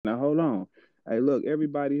Hold on. Hey, look,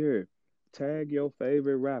 everybody here, tag your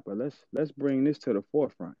favorite rapper. Let's bring this to the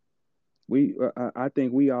forefront. I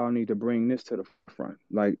think we all need to bring this to the forefront.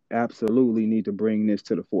 Like, absolutely need to bring this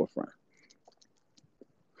to the forefront.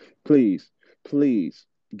 Please, please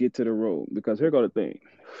get to the road because here go the thing.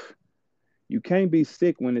 You can't be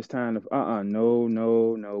sick when it's time to. No,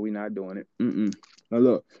 no, no. We not doing it. Mm-mm. Now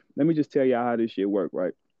look, let me just tell y'all how this shit work.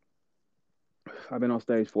 Right, I've been on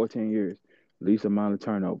stage 14 years, least amount of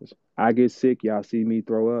turnovers. I get sick, y'all see me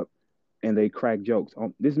throw up, and they crack jokes.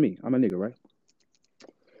 This is me. I'm a nigga, right?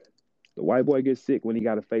 The white boy gets sick when he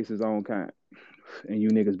got to face his own kind, and you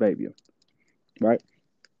niggas baby him, right?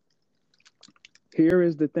 Here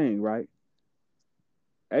is the thing, right?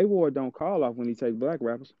 A Ward don't call off when he take black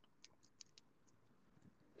rappers.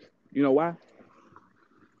 You know why?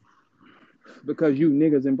 Because you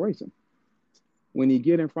niggas embrace him. When he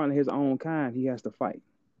get in front of his own kind, he has to fight.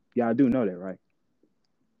 Y'all do know that, right?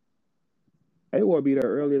 A Ward be there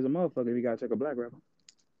early as a motherfucker if he got to take a black rapper.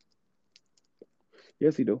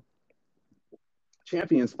 Yes, he do.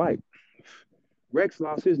 Champions fight. Rex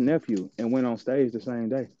lost his nephew and went on stage the same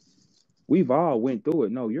day. We've all went through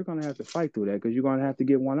it. No, you're gonna have to fight through that because you're gonna have to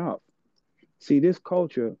get one off. See, this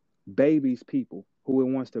culture babies people who it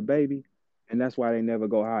wants to baby, and that's why they never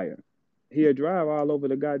go higher. He'll drive all over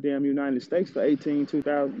the goddamn United States for 18,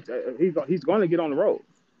 2000. He's going to get on the road.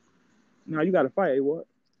 Now you got to fight, what?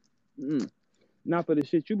 Mm, not for the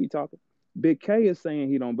shit you be talking. Big K is saying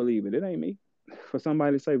he don't believe it. It ain't me. For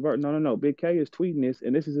somebody to say, no, no, no. Big K is tweeting this,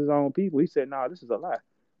 and this is his own people. He said, nah, this is a lie.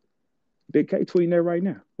 Big K tweeting that right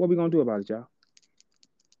now. What we gonna do about it, y'all?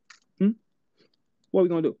 Hmm? What we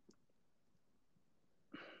gonna do?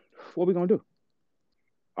 What we gonna do?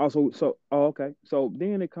 Also, okay. So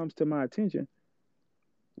then it comes to my attention.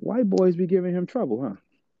 White boys be giving him trouble, huh?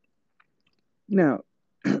 Now,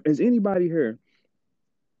 is anybody here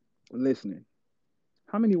listening?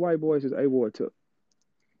 How many white boys has A Ward took?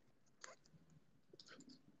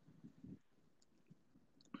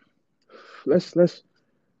 Let's.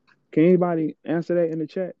 Can anybody answer that in the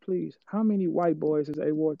chat, please? How many white boys has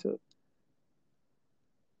A Ward took?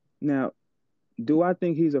 Now, do I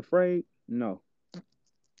think he's afraid? No.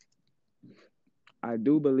 I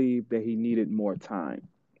do believe that he needed more time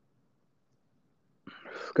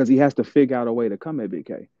because he has to figure out a way to come at Big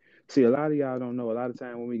K. See, a lot of y'all don't know. A lot of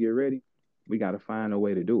time when we get ready, we got to find a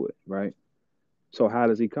way to do it, right? So how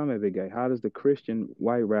does he come at Big K? How does the Christian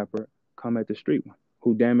white rapper come at the street one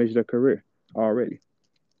who damaged their career already?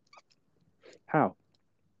 How?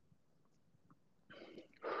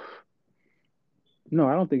 No,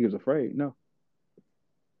 I don't think he was afraid. No,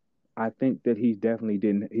 I think that he definitely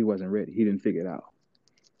didn't. He wasn't ready. He didn't figure it out.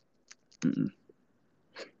 Mm-mm.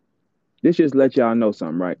 This just let y'all know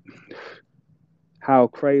something, right? How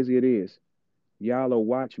crazy it is. Y'all will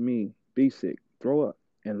watch me be sick, throw up,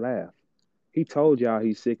 and laugh. He told y'all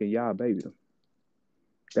he's sick and y'all babied him.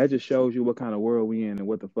 That just shows you what kind of world we in and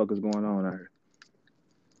what the fuck is going on out here.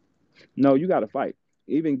 No, you got to fight.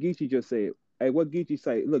 Even Geechee just said, hey, what Geechee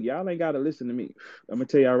say? Look, y'all ain't got to listen to me. I'm going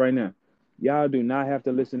to tell y'all right now. Y'all do not have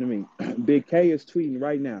to listen to me. Big K is tweeting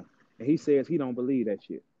right now, and he says he don't believe that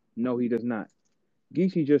shit. No, he does not.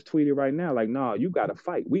 Geechee just tweeted right now, like, nah, you got to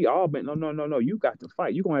fight. We all been, no, no, no, no, you got to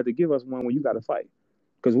fight. You're going to have to give us one when you got to fight.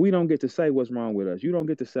 Because we don't get to say what's wrong with us. You don't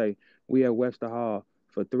get to say we at Webster Hall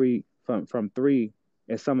for from three,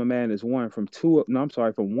 and Summer Madness one from two. No, I'm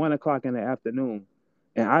sorry, from 1 o'clock in the afternoon,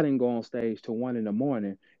 and I didn't go on stage till 1 in the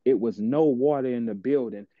morning. It was no water in the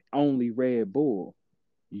building, only Red Bull.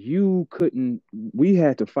 You couldn't. We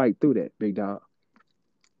had to fight through that, big dog.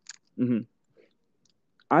 Hmm.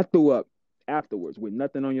 I threw up afterwards with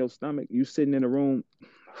nothing on your stomach. You sitting in a room.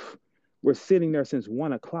 We're sitting there since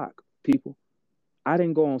 1 o'clock, people. I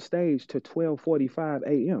didn't go on stage till 12:45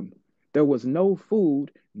 a.m. There was no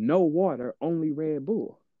food, no water, only Red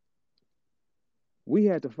Bull. We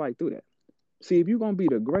had to fight through that. See, if you're gonna be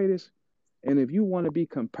the greatest, and if you want to be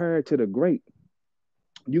compared to the great,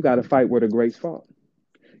 you got to fight where the greats fought.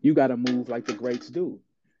 You got to move like the greats do.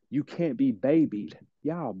 You can't be babied.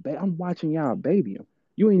 I'm watching y'all baby him.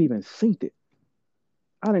 You ain't even synced it.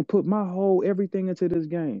 I didn't put my whole everything into this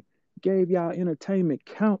game. Gave y'all entertainment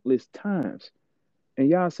countless times, and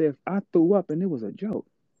y'all said I threw up and it was a joke.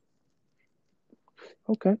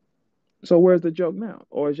 Okay, so where's the joke now?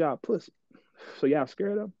 Or is y'all pussy? So y'all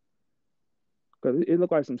scared of? Because it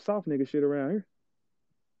looked like some soft nigga shit around here.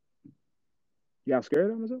 Y'all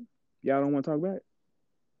scared of him or something? Y'all don't want to talk back?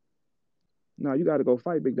 No, you got to go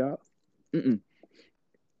fight, big dog. Mm-mm.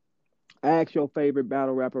 Ask your favorite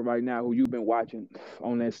battle rapper right now who you've been watching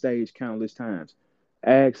on that stage countless times.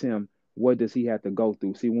 Ask him, What does he have to go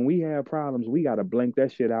through? See, when we have problems, we got to blank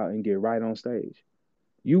that shit out and get right on stage.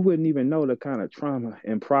 You wouldn't even know the kind of trauma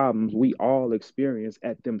and problems we all experience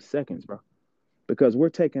at them seconds, bro. Because we're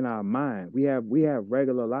taking our mind. We have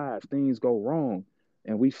regular lives. Things go wrong,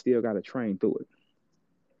 and we still got to train through it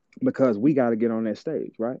because we got to get on that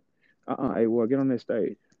stage, right? Hey, well, get on that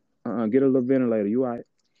stage. Get a little ventilator. You all right?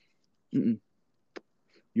 Mm-mm.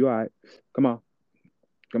 You all right? Come on,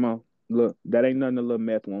 come on. Look, that ain't nothing a little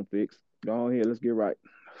meth won't fix. Go on here. Let's get right.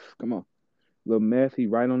 Come on. Little meth, he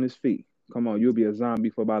right on his feet. Come on, you'll be a zombie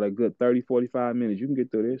for about a good 30, 45 minutes. You can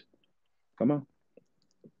get through this. Come on.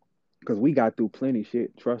 Because we got through plenty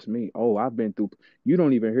shit. Trust me. Oh, I've been through. You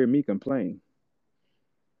don't even hear me complain.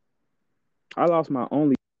 I lost my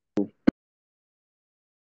only.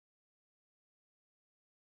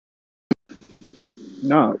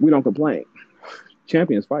 Nah, we don't complain.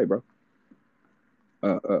 Champions fight, bro.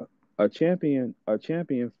 Uh, uh, a champion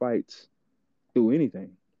fights through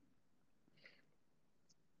anything.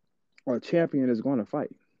 A champion is going to fight.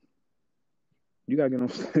 You gotta get on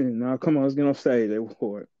stage. Now, come on, let's get on stage. They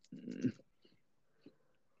war.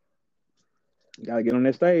 Gotta get on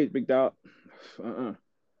that stage, big dog. Uh-uh.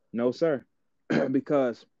 No, sir.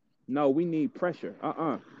 Because no, we need pressure.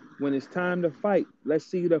 When it's time to fight, let's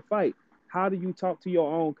see the fight. How do you talk to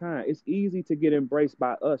your own kind? It's easy to get embraced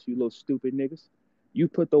by us, you little stupid niggas. You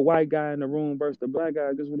put the white guy in the room versus the black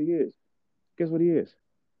guy. Guess what he is? Guess what he is?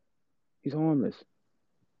 He's harmless.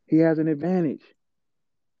 He has an advantage.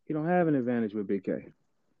 He don't have an advantage with Big K.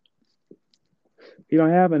 He don't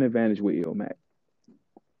have an advantage with Il Mac.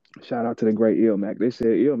 Shout out to the great Il Mac. They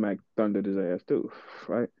said Il Mac thundered his ass too,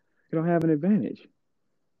 right? He don't have an advantage.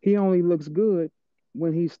 He only looks good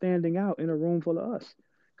when he's standing out in a room full of us.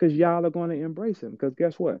 Because y'all are going to embrace him. Because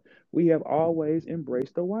guess what? We have always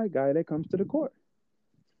embraced the white guy that comes to the court.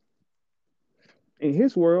 In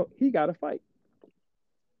his world, he got to fight.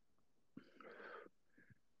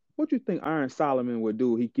 What you think Iron Solomon would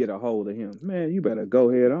do if he get a hold of him? Man, you better go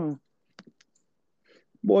head on.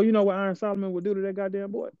 Boy, you know what Iron Solomon would do to that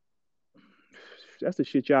goddamn boy? That's the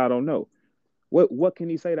shit y'all don't know. What can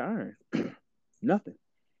he say to Iron? Nothing.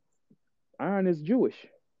 Iron is Jewish.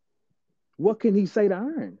 What can he say to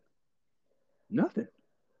Iron? Nothing.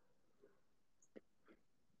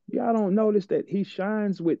 Y'all don't notice that he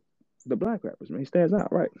shines with the black rappers, man. He stands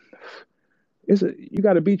out, right? You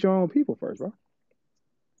got to beat your own people first, bro.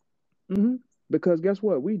 hmm Because guess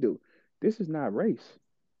what we do? This is not race.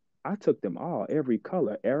 I took them all, every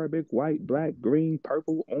color, Arabic, white, black, green,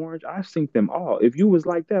 purple, orange. I synced them all. If you was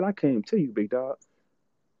like that, I came to you, big dog.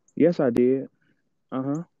 Yes, I did. Uh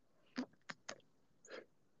huh.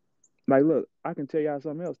 Like, look, I can tell y'all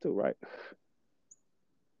something else too, right?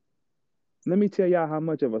 Let me tell y'all how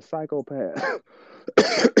much of a psychopath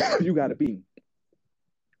you got to be.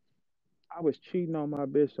 I was cheating on my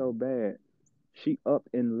bitch so bad, she up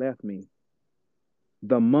and left me.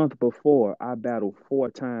 The month before, I battled 4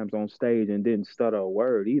 times on stage and didn't stutter a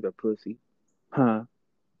word either, pussy. Huh?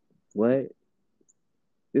 What?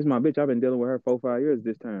 This is my bitch. I've been dealing with her 4, 5 years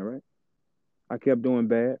this time, right? I kept doing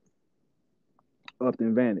bad, up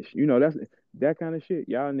and vanished. You know, that's that kind of shit.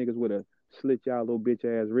 Y'all niggas would have slit y'all little bitch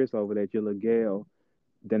ass wrist over that, your little gal,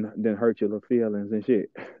 then hurt your little feelings and shit.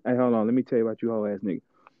 Hey, hold on. Let me tell you about you whole ass nigga.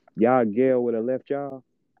 Y'all gal would have left y'all.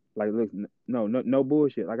 Like, look, no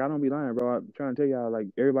bullshit. Like, I don't be lying, bro. I'm trying to tell y'all, like,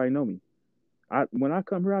 everybody know me. When I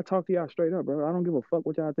come here, I talk to y'all straight up, bro. I don't give a fuck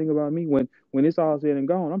what y'all think about me. When it's all said and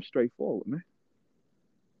gone, I'm straightforward, man.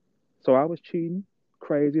 So I was cheating,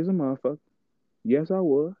 crazy as a motherfucker. Yes, I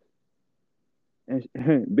was, and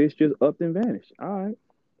bitch just upped and vanished. All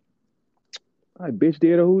right, bitch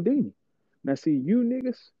did a Houdini. Now see, you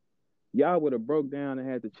niggas, y'all would have broke down and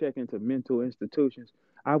had to check into mental institutions.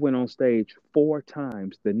 I went on stage 4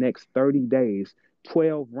 times the next 30 days,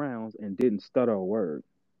 12 rounds, and didn't stutter a word,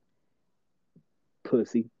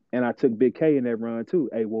 pussy. And I took Big K in that run too.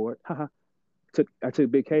 A Ward, haha. I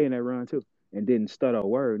took Big K in that run too, and didn't stutter a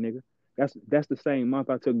word, nigga. That's the same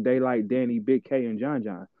month I took Daylight, Danny, Big K, and John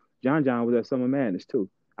John. John John was at Summer Madness too.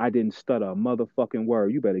 I didn't stutter a motherfucking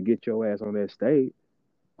word. You better get your ass on that stage,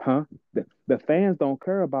 huh? The fans don't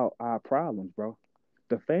care about our problems, bro.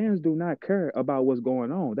 The fans do not care about what's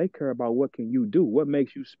going on. They care about what can you do, what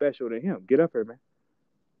makes you special to him. Get up here, man.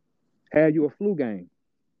 Had you a flu game?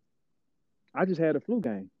 I just had a flu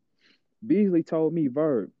game. Beasley told me,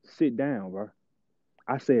 Verb, sit down, bro.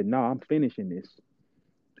 I said, no, I'm finishing this.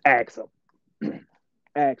 Ask him.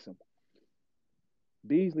 Ask him.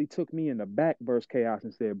 Beasley took me in the back versus Chaos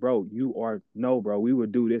and said, bro, you are no, bro. We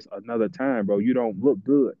would do this another time, bro. You don't look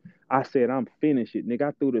good. I said, I'm finishing it, nigga.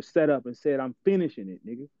 I threw the setup and said, I'm finishing it,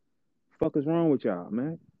 nigga. Fuck is wrong with y'all,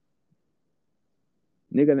 man?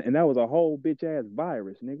 nigga, and that was a whole bitch ass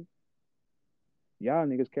virus, nigga. Y'all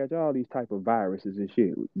niggas catch all these type of viruses and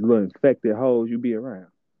shit. Little infected hoes you be around.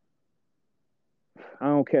 I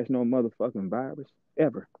don't catch no motherfucking virus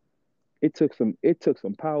ever. It took some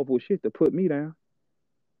powerful shit to put me down.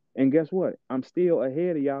 And guess what? I'm still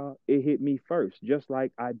ahead of y'all. It hit me first, just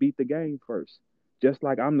like I beat the game first. Just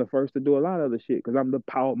like I'm the first to do a lot of other shit because I'm the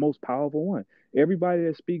most powerful one. Everybody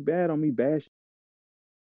that speak bad on me, bash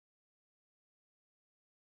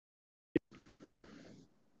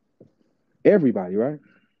everybody, right?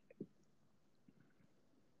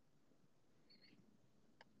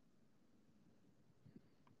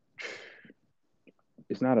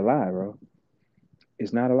 It's not a lie, bro.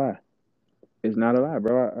 It's not a lie. It's not a lie,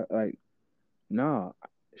 bro. Like, nah,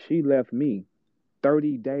 she left me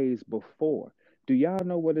 30 days before. Do y'all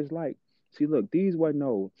know what it's like? See, look, these were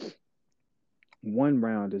no one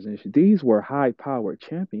rounders and shit. These were high powered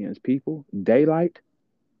champions, people. Daylight.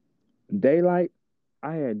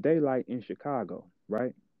 I had Daylight in Chicago,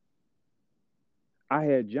 right? I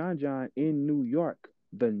had John John in New York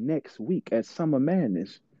the next week at Summer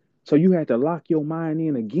Madness. So you had to lock your mind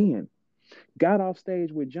in again. Got off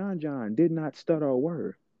stage with John John, did not stutter a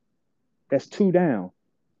word. That's two down.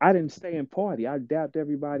 I didn't stay and party. I dapped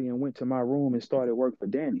everybody and went to my room and started work for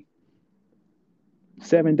Danny.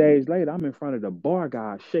 7 days later, I'm in front of the bar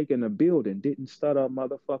guy shaking the building, didn't stutter a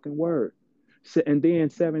motherfucking word. And then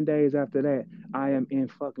 7 days after that, I am in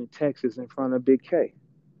fucking Texas in front of Big K.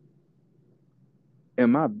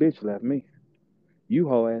 And my bitch left me. You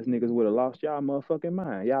hoe ass niggas would have lost y'all motherfucking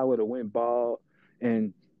mind. Y'all would have went bald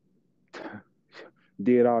and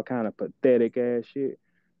did all kind of pathetic ass shit.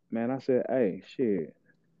 Man, I said, hey, shit.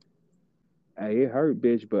 Hey, it hurt,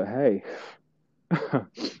 bitch, but hey,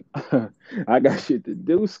 I got shit to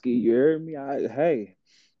do, ski. You heard me? Hey,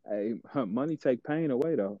 money take pain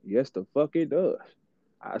away though. Yes, the fuck it does.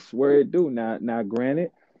 I swear it do. Now,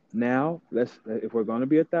 granted, now let's if we're gonna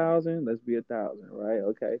be 1,000, let's be 1,000, right?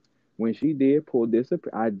 Okay. When she did pull this,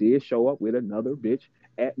 I did show up with another bitch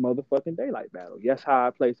at motherfucking daylight battle. Yes, how I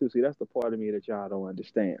play too. See, that's the part of me that y'all don't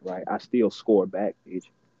understand, right? I still score back, bitch.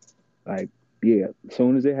 Like, yeah, as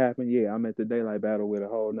soon as it happened, yeah, I'm at the daylight battle with a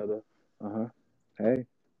whole nother. Uh huh. Hey,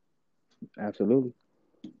 absolutely,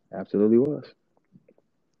 absolutely was.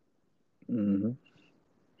 Hmm.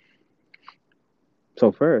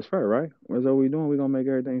 So fair is fair, right? What's what we doing? We gonna make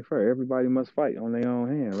everything fair. Everybody must fight on their own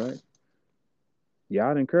hand, right?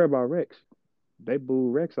 Y'all didn't care about Rex. They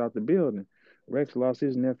booed Rex out the building. Rex lost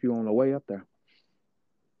his nephew on the way up there,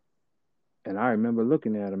 and I remember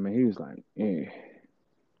looking at him, and he was like, "Yeah,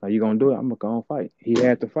 are you gonna do it? I'm gonna go and fight." He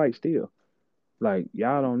had to fight still. Like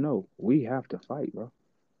y'all don't know, we have to fight, bro.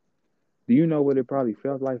 Do you know what it probably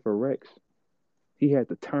felt like for Rex? He had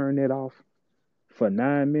to turn it off for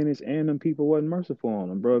 9 minutes, and them people wasn't merciful on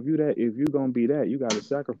him, bro. If you gonna be that, you gotta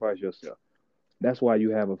sacrifice yourself. That's why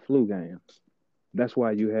you have a flu game. That's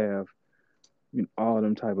why you have all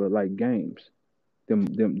them type of like games, them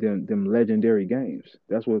legendary games.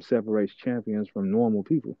 That's what separates champions from normal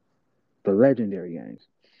people. The legendary games.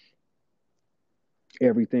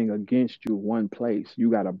 Everything against you, one place. You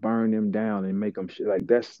got to burn them down and make them like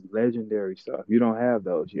that's legendary stuff. You don't have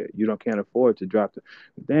those yet. You don't can't afford to drop the.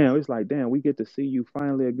 Damn, it's like damn. We get to see you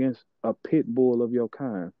finally against a pit bull of your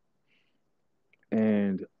kind,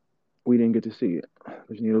 and we didn't get to see it.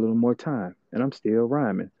 We just need a little more time, and I'm still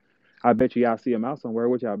rhyming. I bet you y'all see him out somewhere.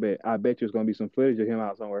 What y'all bet? I bet you it's gonna be some footage of him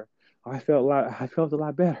out somewhere. I felt a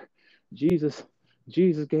lot better. Jesus,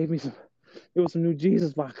 Jesus gave me some. It was some new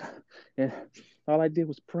Jesus vodka, and all I did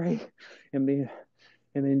was pray, and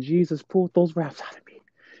then Jesus pulled those raps out of me.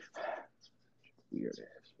 Weird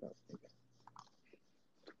ass. What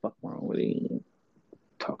the fuck wrong with him?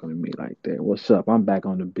 Talking to me like that. What's up? I'm back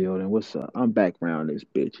on the building. What's up? I'm back around this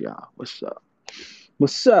bitch, y'all. What's up?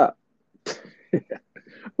 What's up?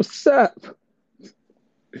 What's up?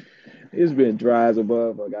 It's been dry as a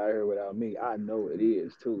motherfucker out here without me. I know it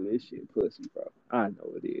is too. This shit pussy, bro. I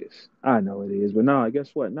know it is. I know it is. But nah,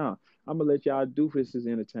 guess what? Nah, I'm gonna let y'all doofuses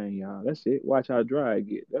entertain y'all. That's it. Watch how dry it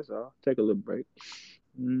get. That's all. Take a little break.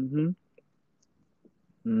 Mm-hmm.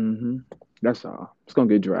 Mm-hmm. That's all. It's gonna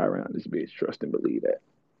get dry around this bitch. Trust and believe that.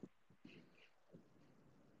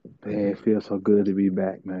 Man, it feels so good to be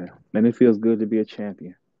back, man. Man, it feels good to be a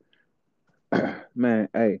champion. Man,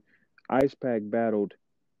 hey, Ice Pack battled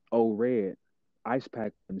Oh Red. Ice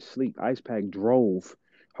Pack couldn't sleep. Ice Pack drove.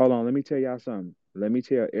 Hold on, let me tell y'all something. Let me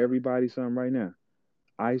tell everybody something right now.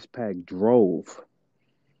 Ice Pack drove.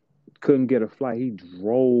 Couldn't get a flight. He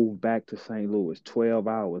drove back to St. Louis, 12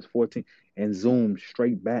 hours, 14, and zoomed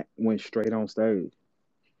straight back, went straight on stage.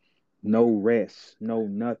 No rest, no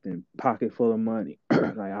nothing. Pocket full of money.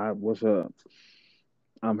 Like, what's up?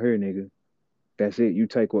 I'm here, nigga. That's it. You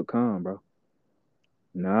take what come, bro.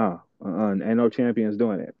 Nah, ain't no champions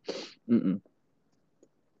doing that. Mm-mm.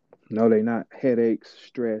 No, they not. Headaches,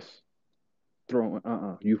 stress, throwing.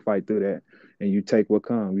 You fight through that, and you take what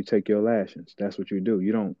come. You take your lashings. That's what you do.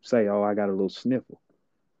 You don't say, "Oh, I got a little sniffle."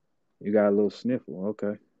 You got a little sniffle.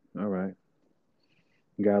 Okay, all right.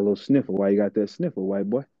 You got a little sniffle. Why you got that sniffle, white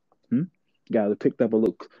boy? Hmm? Got picked up a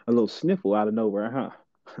little sniffle out of nowhere, huh?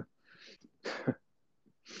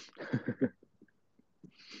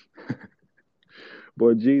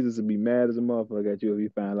 Boy, Jesus would be mad as a motherfucker at you if he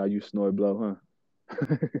found out you snort blow,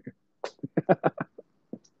 huh?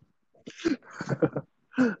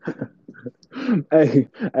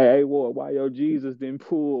 Hey, Ward, why your Jesus didn't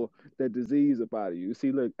pull that disease up out of you?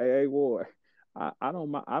 See, look, hey, Ward, I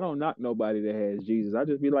don't knock nobody that has Jesus. I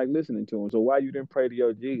just be like listening to him. So why you didn't pray to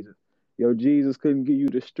your Jesus? Your Jesus couldn't give you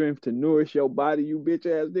the strength to nourish your body, you bitch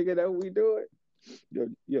ass nigga. That what we doing?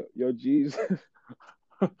 Your Jesus,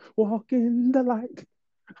 walk in the light.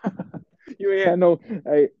 You ain't had no,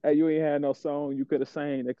 you ain't had no song you could have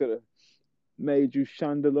sang that could have made you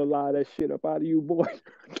shandala that shit up out of you, boy.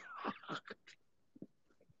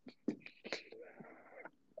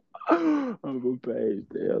 I'm a page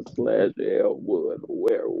there slash Elwood, a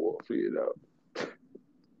werewolf,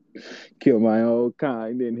 Kill my own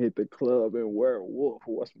kind, then hit the club and werewolf.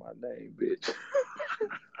 What's my name, bitch?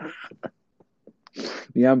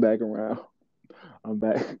 Yeah, I'm back around. I'm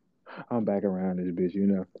back. I'm back around this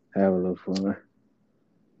bitch. Have a little fun.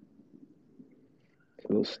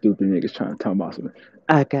 Little stupid niggas trying to talk about something.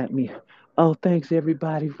 I got me. Oh, thanks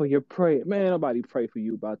everybody for your prayer. Man, nobody pray for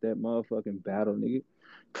you about that motherfucking battle, nigga.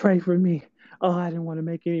 Pray for me. Oh, I didn't want to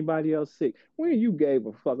make anybody else sick. When you gave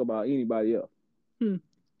a fuck about anybody else? Hmm.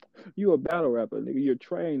 You a battle rapper, nigga. You're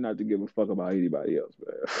trained not to give a fuck about anybody else,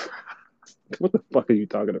 man. What the fuck are you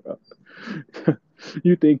talking about?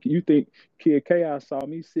 you think Kid Chaos saw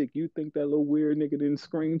me sick. You think that little weird nigga didn't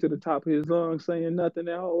scream to the top of his lungs saying nothing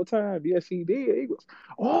that whole time? Yes, he did.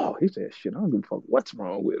 He said, shit, I don't give a fuck what's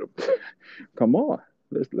wrong with him. Come on.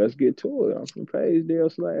 Let's get to it. I'm from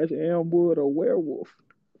Paysdale slash Elmwood or Werewolf.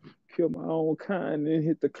 Kill my own kind and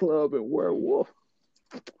hit the club and Werewolf.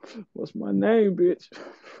 What's my name, bitch?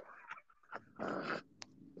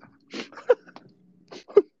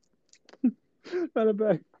 Matter of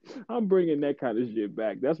fact, I'm bringing that kind of shit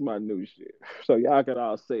back. That's my new shit. So y'all can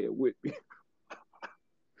all say it with me.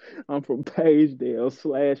 I'm from Paysdale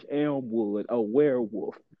slash Elmwood, a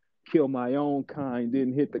werewolf. Kill my own kind,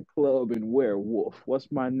 then hit the club and werewolf. What's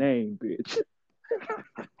my name, bitch?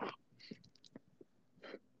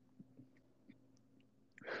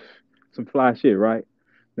 Some fly shit, right?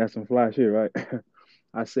 That's some fly shit, right?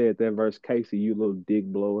 I said that verse Casey, you little dick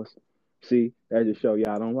blowers. See, that just show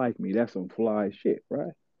y'all don't like me. That's some fly shit,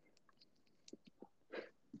 right?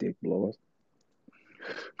 Dick blowers.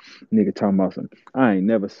 Nigga talking about some. I ain't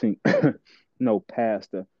never seen no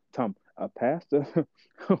pastor. Tom, a pastor?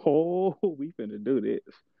 Oh, we finna do this.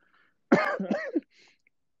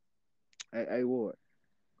 Hey, Ward.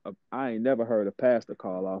 I ain't never heard a pastor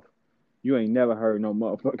call off. You ain't never heard no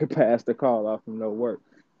motherfucking pastor call off from no work.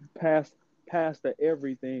 Past Pastor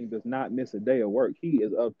everything does not miss a day of work. He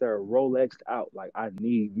is up there Rolexed out like I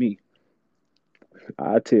need me.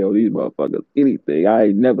 I tell these motherfuckers anything. I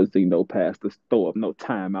ain't never seen no pastor throw up no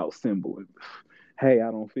timeout symbol. Hey,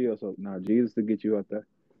 I don't feel so. Now Jesus will get you up there.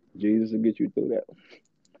 Jesus will get you through that.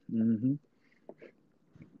 Hmm.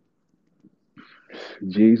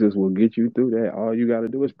 Jesus will get you through that. All you got to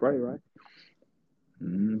do is pray, right?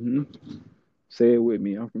 Hmm. Say it with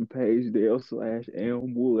me. I'm from Paysdale slash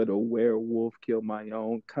Elmwood, a werewolf. Kill my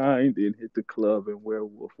own kind, then hit the club and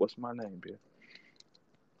werewolf. What's my name, bitch?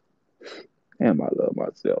 Damn, I love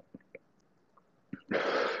myself.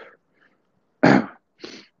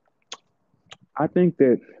 I think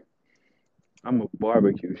that I'm a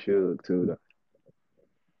barbecue shug too,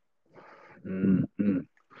 though. Mm-hmm.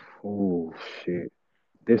 Oh shit,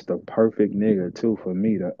 this the perfect nigga too for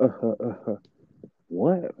me to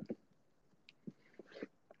what?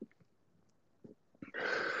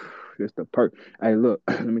 This the per. Hey, look,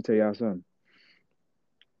 let me tell y'all something.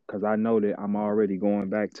 Cause I know that I'm already going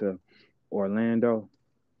back to Orlando.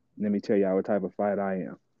 Let me tell y'all what type of fight I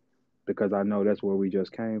am. Because I know that's where we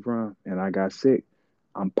just came from, and I got sick.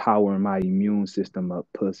 I'm powering my immune system up,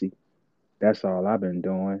 pussy. That's all I've been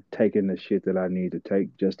doing. Taking the shit that I need to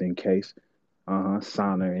take just in case.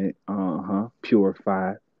 Sauna it.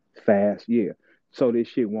 Purified, fast. Yeah. So this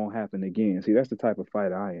shit won't happen again. See, that's the type of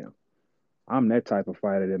fighter I am. I'm that type of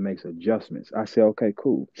fighter that makes adjustments. I say, okay,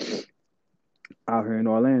 cool. Out here in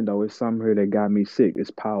Orlando, it's something here that got me sick.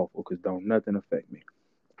 It's powerful because don't nothing affect me.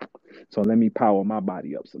 So let me power my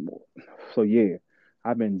body up some more. So yeah,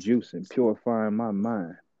 I've been juicing, purifying my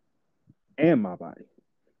mind and my body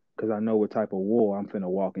because I know what type of war I'm finna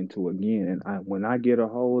walk into again. And when I get a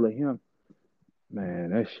hold of him, man,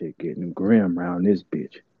 that shit getting grim around this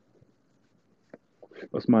bitch.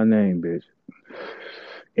 What's my name, bitch?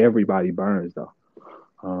 Everybody burns though.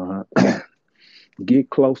 Uh-huh. Get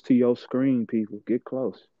close to your screen, people. Get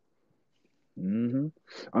close. hmm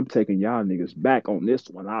I'm taking y'all niggas back on this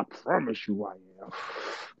one. I promise you I am.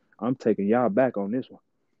 I'm taking y'all back on this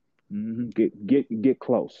one. Get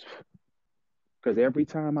close. Cause every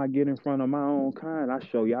time I get in front of my own kind, I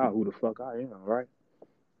show y'all who the fuck I am, right?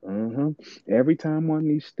 hmm Every time one of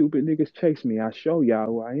these stupid niggas chase me, I show y'all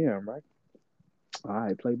who I am, right? All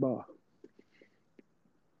right, play ball.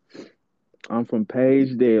 I'm from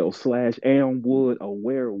Pagedale / Elmwood, a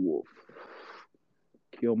werewolf.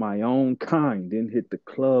 Kill my own kind, then hit the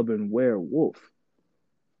club and werewolf.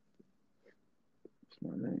 That's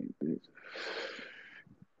my name, bitch.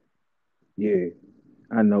 Yeah,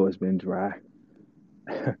 I know it's been dry.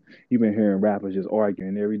 You've been hearing rappers just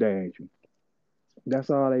arguing every day, ain't you? That's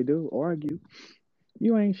all they do, argue.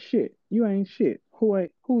 You ain't shit. You ain't shit.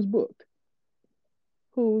 Who's booked?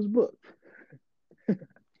 Who's booked?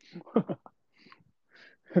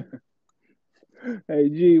 Hey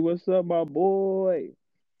G, what's up, my boy?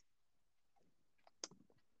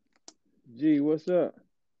 G, what's up?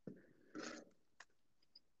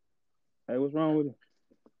 Hey, what's wrong with it?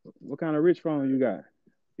 What kind of rich phone you got?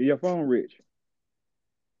 Is your phone rich?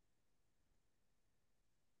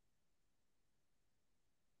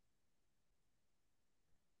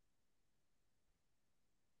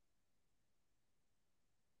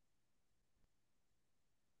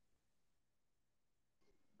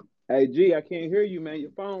 Hey G, I can't hear you, man.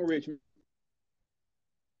 Your phone rich.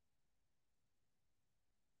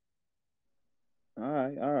 All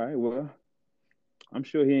right, all right. Well, I'm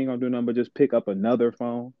sure he ain't gonna do nothing but just pick up another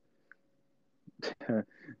phone.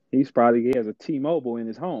 He has a T-Mobile in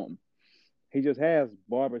his home. He just has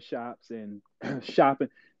barbershops and shopping.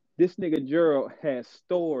 This nigga Gerald has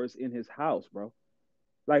stores in his house, bro.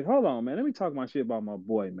 Like, hold on, man. Let me talk my shit about my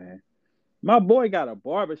boy, man. My boy got a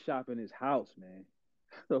barbershop in his house, man.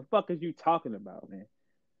 The fuck is you talking about, man?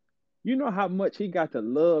 You know how much he got to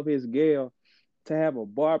love his gal to have a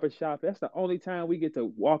barbershop. That's the only time we get to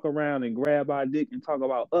walk around and grab our dick and talk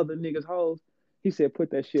about other niggas' hoes. He said, put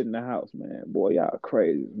that shit in the house, man. Boy, y'all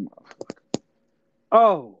crazy.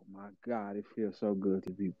 Oh my God, it feels so good to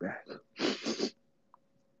be back.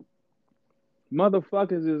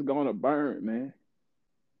 Motherfuckers is gonna burn, man.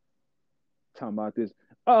 Talking about this.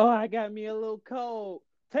 Oh, I got me a little cold.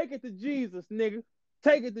 Take it to Jesus, nigga.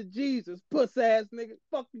 Take it to Jesus, puss ass nigga.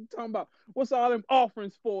 Fuck you talking about? What's all them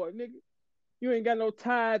offerings for, nigga? You ain't got no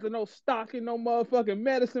tithes or no stocking, no motherfucking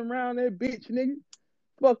medicine around there, bitch, nigga.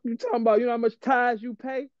 Fuck you talking about? You know how much tithes you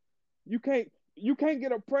pay? You can't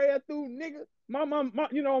get a prayer through, nigga. My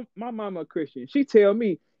mama a Christian. She tell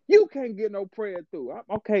me you can't get no prayer through.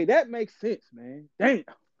 Okay, that makes sense, man. Damn,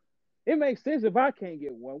 it makes sense if I can't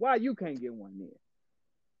get one. Why you can't get one then?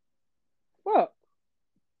 Fuck,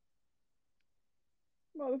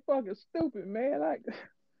 motherfucker, stupid, man. Like,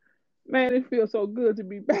 man, it feels so good to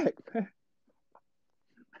be back, man.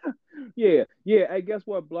 Yeah, yeah. Hey, guess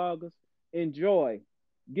what, bloggers? Enjoy.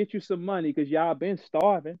 Get you some money because y'all been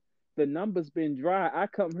starving. The numbers been dry. I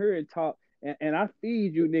come here and talk, and I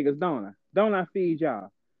feed you niggas, don't I? Don't I feed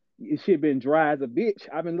y'all? Shit been dry as a bitch.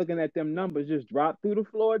 I've been looking at them numbers just drop through the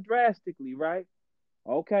floor drastically, right?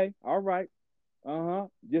 Okay, all right. Uh-huh.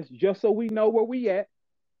 Just so we know where we at.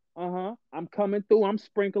 Uh-huh. I'm coming through. I'm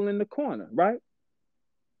sprinkling the corner, right?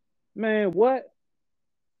 Man, what?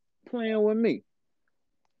 Playing with me.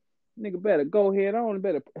 Nigga better go ahead on.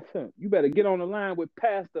 Better you better get on the line with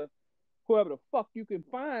Pastor whoever the fuck you can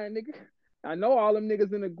find, nigga. I know all them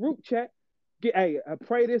niggas in the group chat. Hey,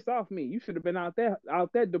 pray this off me. You should have been out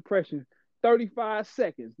that depression 35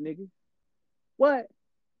 seconds, nigga. What?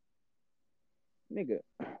 Nigga,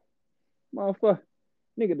 motherfucker.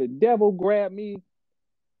 Nigga, the devil grabbed me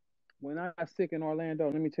when I got sick in Orlando.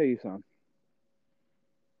 Let me tell you something.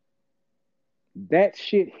 That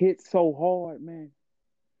shit hit so hard, man.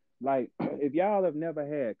 Like, if y'all have never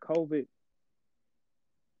had COVID,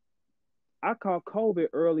 I caught COVID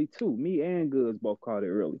early too. Me and Goods both caught it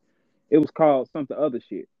early. It was called something other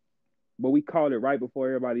shit, but we caught it right before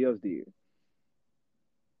everybody else did.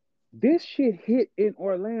 This shit hit in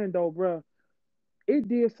Orlando, bro. It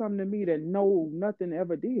did something to me that nothing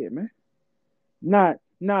ever did, man. Not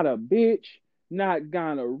a bitch, not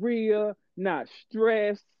gonorrhea, not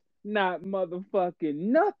stress. Not motherfucking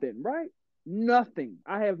nothing, right? Nothing.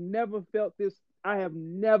 I have never felt this. I have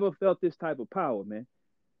never felt this type of power, man.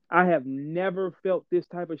 I have never felt this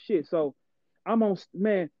type of shit. So I'm on,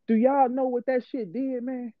 man. Do y'all know what that shit did,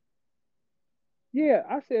 man? Yeah,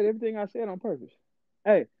 I said everything I said on purpose.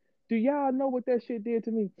 Hey, do y'all know what that shit did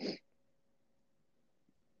to me?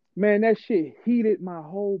 Man, that shit heated my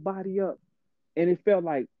whole body up. And it felt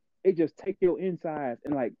like it just take your insides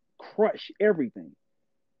and like crush everything.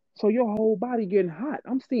 So your whole body getting hot.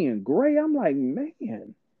 I'm seeing gray. I'm like,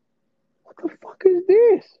 man, what the fuck is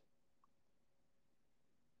this?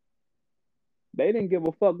 They didn't give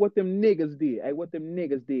a fuck what them niggas did. Hey, what them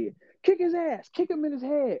niggas did. Kick his ass, kick him in his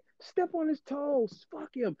head, step on his toes,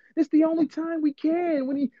 fuck him. It's the only time we can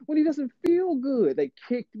when he doesn't feel good. They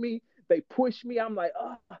kicked me, they pushed me. I'm like,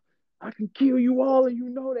 oh, I can kill you all, and you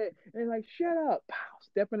know that. And they're like, shut up. Pow,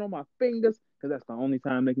 stepping on my fingers, because that's the only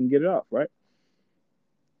time they can get it off, right?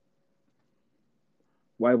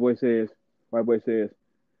 White boy says, white boy says,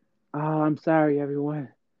 oh, I'm sorry, everyone.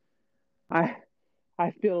 I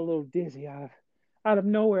I feel a little dizzy out of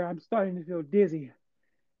nowhere. I'm starting to feel dizzy.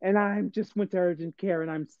 And I just went to urgent care and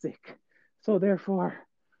I'm sick. So therefore,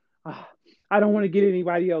 uh, I don't want to get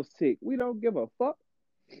anybody else sick. We don't give a fuck.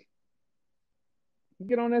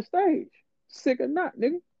 Get on that stage, sick or not,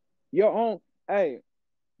 nigga. Your own. Hey,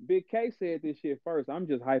 Big K said this shit first. I'm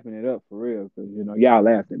just hyping it up for real because y'all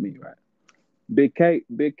laughed at me, right? Big K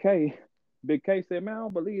said, man, I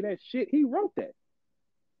don't believe that shit. He wrote that.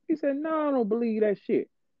 He said, no, I don't believe that shit.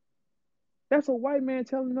 That's a white man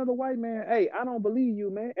telling another white man, hey, I don't believe you,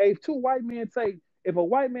 man. Hey, if two white men say, if a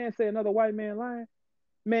white man say another white man lying,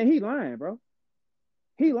 man, he lying, bro.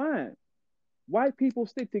 He lying. White people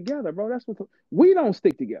stick together, bro. That's what we don't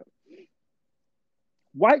stick together.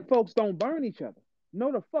 White folks don't burn each other.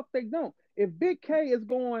 No, the fuck they don't. If Big K is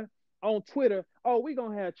going on Twitter, oh, we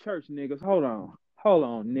gonna have church niggas. Hold on,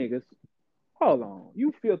 niggas. Hold on.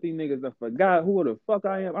 You filthy niggas that forgot who the fuck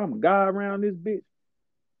I am. I'm God around this bitch.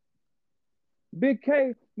 Big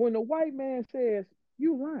K, when the white man says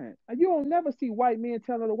you lying, you don't never see white men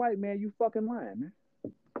tell another white man you fucking lying, man.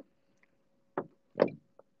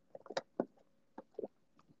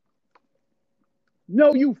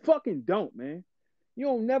 No, you fucking don't, man. You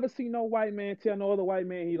don't never see no white man tell no other white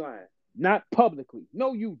man he lying. Not publicly.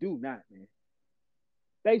 No, you do not, man.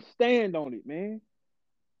 They stand on it, man.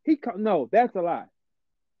 No, that's a lie.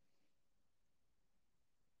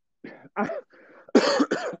 I,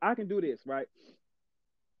 I can do this, right?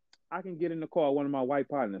 I can get in the car with one of my white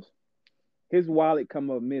partners. His wallet come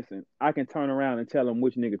up missing. I can turn around and tell him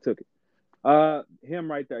which nigga took it. Him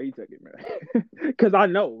right there, he took it, man. Cause I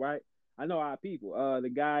know, right? I know our people. The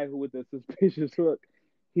guy who with the suspicious look,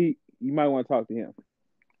 you might want to talk to him.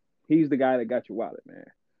 He's the guy that got your wallet, man.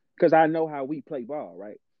 Cause I know how we play ball,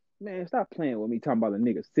 right? Man, stop playing with me talking about a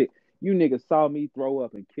nigga sick. You niggas saw me throw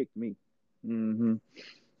up and kicked me. Hmm.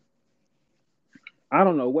 I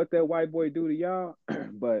don't know what that white boy do to y'all,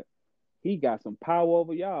 but he got some power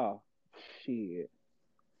over y'all. Shit.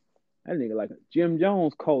 That nigga like a Jim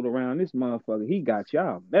Jones coat around this motherfucker. He got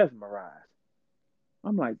y'all mesmerized.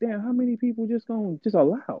 I'm like, damn, how many people just gonna just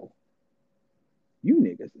allow you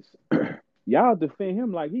niggas? Y'all defend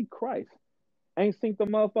him like he Christ. Ain't seen the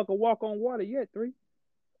motherfucker walk on water yet, three.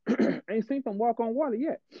 Ain't seen them walk on water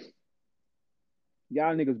yet.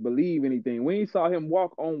 Y'all niggas believe anything. We ain't saw him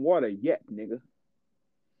walk on water yet, nigga.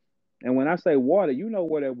 And when I say water, you know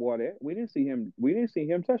where that water at. We didn't see him. We didn't see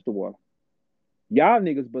him touch the water. Y'all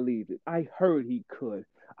niggas believed it. I heard he could.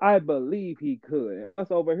 I believe he could. And us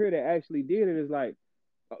over here that actually did it is like,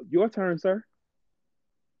 your turn, sir.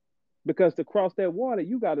 Because to cross that water,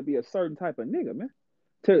 you got to be a certain type of nigga, man.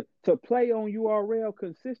 To play on URL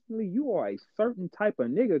consistently, you are a certain type of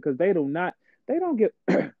nigga because they don't get.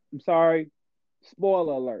 I'm sorry,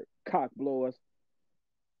 spoiler alert, cock blowers.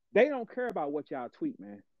 They don't care about what y'all tweet,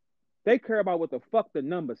 man. They care about what the fuck the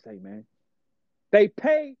numbers say, man. They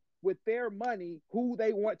pay with their money who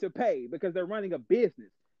they want to pay because they're running a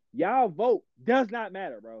business. Y'all vote does not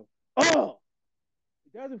matter, bro. Oh,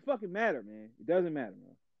 it doesn't fucking matter, man. It doesn't matter,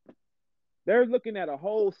 man. They're looking at a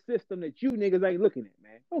whole system that you niggas ain't looking at,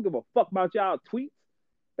 man. I don't give a fuck about y'all tweets.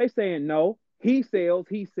 They saying no. He sells,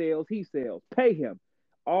 he sells, he sells. Pay him.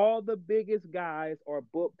 All the biggest guys are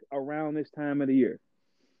booked around this time of the year.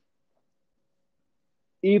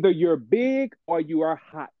 Either you're big or you are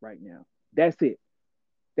hot right now. That's it.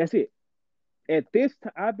 That's it. At this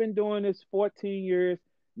time, I've been doing this 14 years.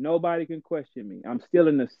 Nobody can question me. I'm still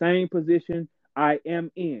in the same position I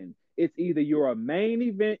am in. It's either you're a main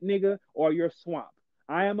event nigga or you're swamp.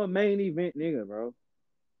 I am a main event nigga, bro.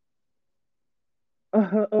 Uh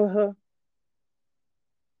huh. Uh huh.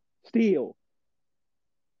 Still,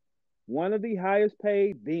 one of the highest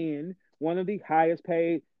paid then, one of the highest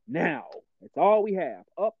paid now. That's all we have.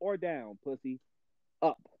 Up or down, pussy.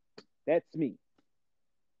 Up. That's me.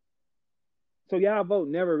 So y'all vote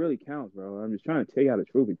never really counts, bro. I'm just trying to tell y'all the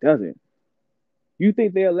truth. It doesn't. You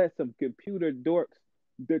think they'll let some computer dorks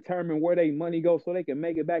determine where their money goes so they can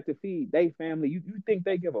make it back to feed their family? You think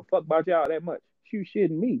they give a fuck about y'all that much? You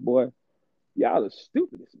shitting me, boy. Y'all the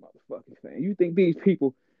stupidest motherfucking thing. You think these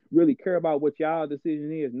people really care about what y'all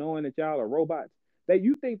decision is, knowing that y'all are robots?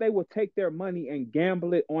 You think they will take their money and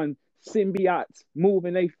gamble it on symbiotes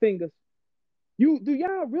moving their fingers?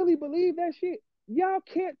 Y'all really believe that shit? Y'all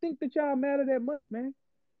can't think that y'all matter that much, man.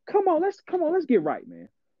 Let's get right, man.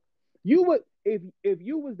 You would if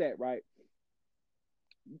you was that right,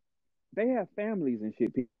 they have families and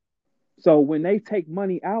shit. So when they take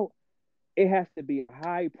money out, it has to be a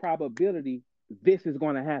high probability this is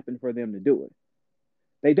going to happen for them to do it.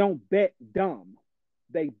 They don't bet dumb.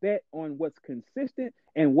 They bet on what's consistent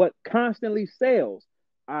and what constantly sells,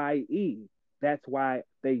 i.e., that's why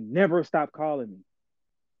they never stop calling me.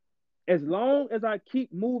 As long as I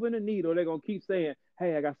keep moving the needle, they're gonna keep saying,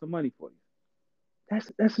 "Hey, I got some money for you."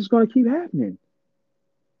 That's just gonna keep happening.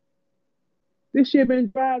 This shit been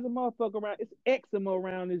dry as a motherfucker around. It's eczema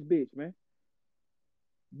around this bitch, man.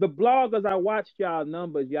 The bloggers I watched y'all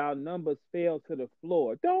numbers fell to the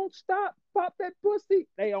floor. Don't stop, pop that pussy.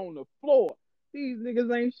 They on the floor. These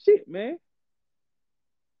niggas ain't shit, man.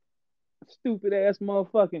 Stupid ass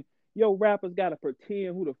motherfucking. Yo, rappers gotta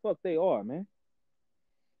pretend who the fuck they are, man.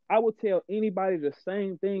 I would tell anybody the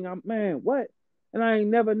same thing. Man, what? And I ain't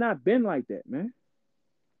never not been like that, man.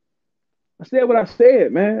 I said what I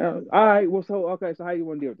said, man. All right, well, so how you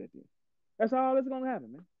want to deal with that then? That's all that's gonna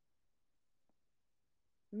happen, man.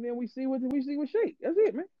 And then we see what shake. That's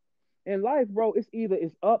it, man. In life, bro,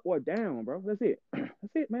 it's up or down, bro. That's it.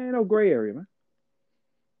 That's it, man. No gray area, man.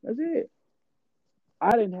 That's it.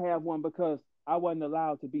 I didn't have one because I wasn't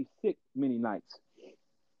allowed to be sick many nights.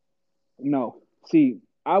 No. See,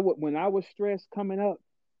 I would when I was stressed coming up,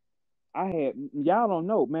 I had y'all don't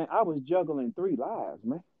know, man. I was juggling 3 lives,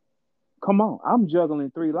 man. Come on, I'm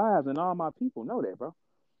juggling 3 lives, and all my people know that, bro.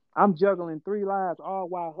 I'm juggling 3 lives, all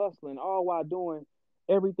while hustling, all while doing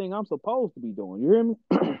everything I'm supposed to be doing. You hear me?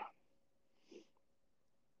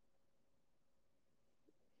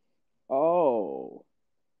 Oh,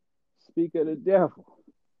 speak of the devil.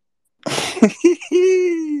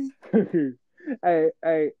 Hey,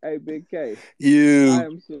 Big K. I You,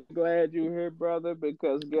 am so glad you're here, brother.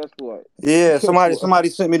 Because guess what? yeah. Guess Somebody, what? somebody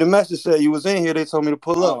sent me the message said you was in here. They told me to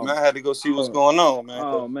pull up, Um, man. I had to go see what's oh, going on, man.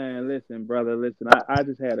 oh man, listen, brother, listen. I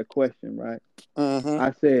just had a question, right? Mm-hmm.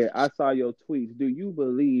 I said I saw your tweets. Do you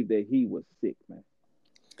believe that he was sick, man?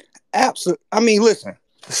 Absolutely. I mean, listen,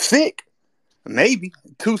 sick, maybe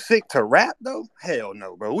too sick to rap though. Hell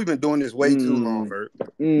no, bro. We've been doing this way too long, Mm, bro.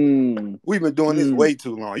 mm, We've been doing this mm. way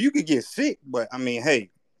too long. You could get sick, but I mean, hey,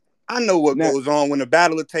 I know what Now, goes on when a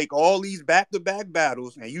battler take all these back-to-back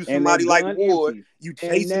battles, and you and somebody that like gun Ward, empty, you and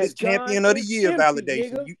chasing this that gun champion of the is year empty,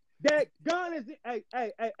 validation. nigga. You, That gun is.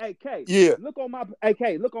 Hey, K. yeah. Look on my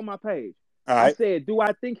page. All I right, said, do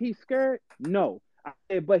I think he's scared? No. I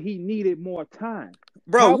said, but he needed more time.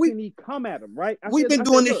 bro. How We can he come at him, right? we've been I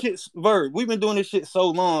doing said, this look, shit, Verb. We've been doing this shit so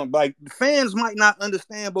long. Like fans might not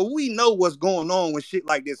understand, but we know what's going on when shit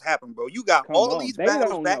like this happen, bro. You got come all on. these They battles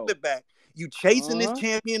don't back to know. back. You chasing this Uh-huh.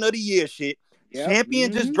 champion of the year shit. Yep.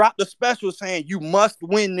 Champion just Mm-hmm. dropped a special saying you must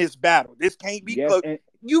win this battle. This can't be Yes, close.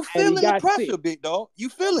 You and he feeling the got pressure, sick. big dog. You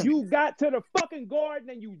feeling it. You got to the fucking garden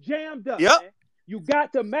and you jammed up, Yep. man. You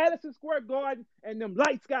got to Madison Square Garden and them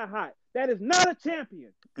lights got hot. That is not a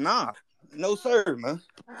champion. Nah. No sir, man.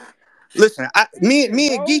 Listen, Listen, bro. Me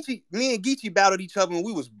and Geechee battled each other when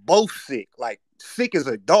we was both sick. Like sick as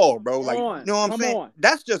a dog, bro. Like, you know what I'm Come saying? on.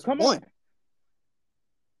 That's just Come one. on.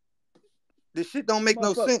 This shit don't make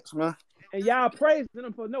no Motherfucker. sense, man. And y'all praising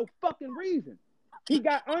him for no fucking reason. He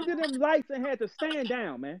got under them lights and had to stand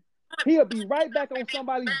down, man. He'll be right back on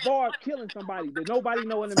somebody's bar killing somebody that nobody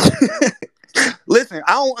know in the match, man. Listen,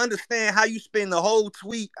 I don't understand how you spend the whole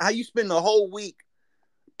week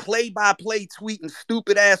play by play tweeting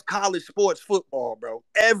stupid ass college sports football, bro.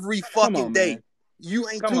 Every Come fucking on, day. man. You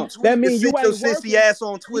ain't Come too on. That tweet to means you sit your ain't sissy working. ass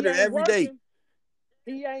on He Twitter ain't every day. working.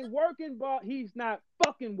 He ain't working, but he's not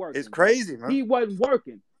fucking It's working, bro. crazy, man. He wasn't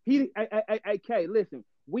working. K, listen,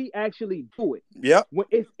 we actually do it. Yep. When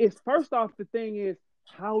it's first off, the thing is,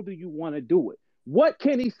 how do you want to do it? What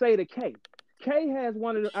can he say to K? K has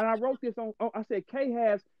one of the, and I wrote this I said, K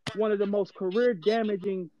has one of the most career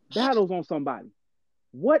damaging battles on somebody.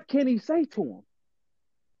 What can he say to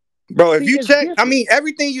him? Bro, if See, you it's check, I different. mean,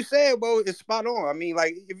 everything you said, bro, is spot on. I mean,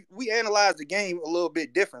 like, if we analyze the game a little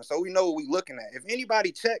bit different, so we know what we looking at. If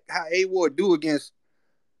anybody check how A Ward do against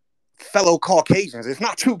fellow Caucasians, it's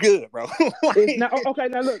not too good, bro. It's Like, not okay.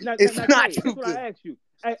 Now look, now, it's not K. This too is what good. I asked you.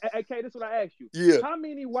 Hey, K, this is what I asked you. Yeah. How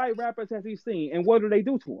many white rappers has he seen, and what do they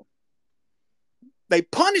do to him? They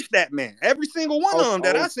punished that man. Every single one of Oh, them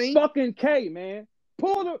that I oh, seen. fucking K, man.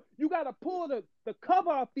 You gotta pull the cover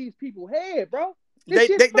off these people's head, bro. This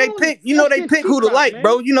shit They phony. pick, you know, That they shit pick who to sheetrock, like,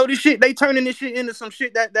 bro. man. You know, this shit, they turning this shit into some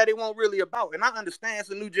shit that it won't really about. And I understand it's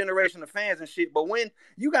a new generation of fans and shit, but when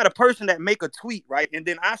you got a person that make a tweet, right, and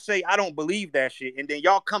then I say I don't believe that shit, and then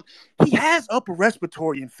y'all come, he has upper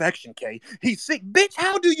respiratory infection, K. He's sick. Bitch,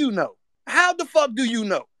 how do you know? How the fuck do you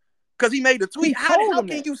know? Because he made a tweet. He told How him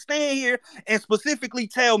can that. you stand here and specifically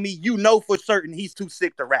tell me you know for certain he's too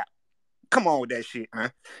sick to rap? Come on with that shit, man.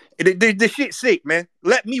 The shit sick, man.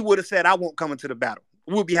 Let me would have said I won't come into the battle.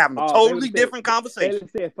 We'll be having a Oh, they would totally have said, different conversation.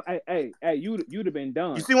 hey, you'd have been You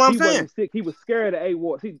done. see what I'm He saying? wasn't sick. He was scared of A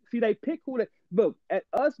Ward. See, they pick who they look at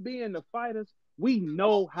us being the fighters. We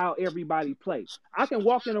know how everybody play. I can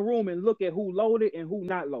walk in a room and look at who loaded and who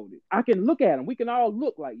not loaded. I can look at him. We can all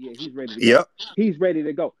look like, yeah, he's ready to go. Yep. He's ready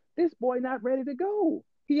to go. This boy not ready to go.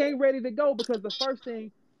 He ain't ready to go because the first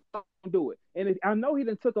thing do it. And I know he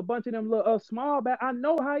done took a bunch of them little small back. I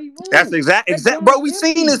know how he That's moves. exact. That Bro, gun we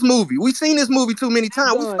seen this empty. movie. We seen this movie too many That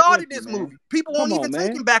times. We gun started empty, this man. movie. People Come won't on, even man.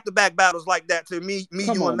 taking back to back battles like that to me,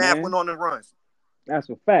 Come you and on, Math went man. on and runs. That's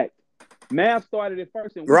a fact. Mav started it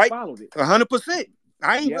first, and we Right? followed it. 100%.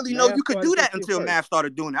 I ain't Yep, really know Mav you could started do this that shit until first. Math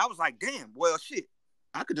started doing it. I was like, damn, well, shit.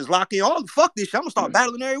 I could just lock in all the fuck this shit. I'm gonna start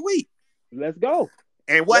battling every week. Let's go.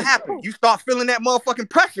 And what Let's happened? go. You start feeling that motherfucking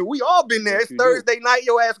pressure. We all been there. Yes, It's you do, Thursday night.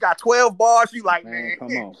 Your ass got 12 bars. You like, man. man,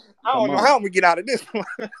 Come on, I come don't know on. how I'm gonna get out of this one.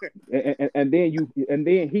 And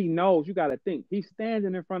then he knows you got to think he's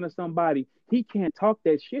standing in front of somebody he can't talk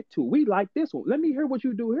that shit to. We like this one. Let me hear what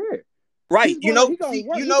you do here. Right. He's You gonna know, he gonna see,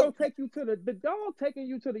 work. He gonna take you to the dog taking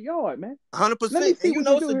you to the yard, man. Let me 100%. see And you what you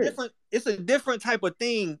know, do here. it's a different type of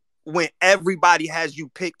thing when everybody has you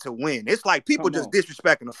picked to win. It's like people Come just on,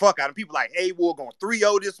 disrespecting the fuck out of people like, hey, we're going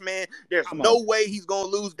 3-0 this man. There's come no on. way he's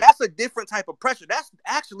going to lose. That's a different type of pressure. That's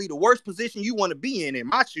actually the worst position you want to be in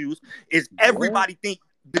my shoes, is Boy, everybody think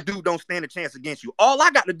the dude don't stand a chance against you. All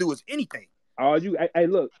I got to do is anything. all you. Hey,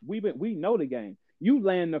 look, we know the game. You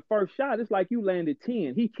land the first shot. It's like you landed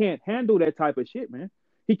 10. He can't handle that type of shit, man.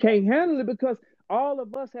 He can't handle it because all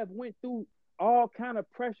of us have went through all kind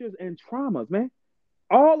of pressures and traumas, man.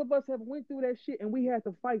 All of us have went through that shit, and we had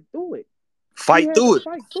to fight through it. We Fight had to through it.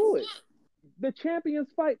 fight through it. The champions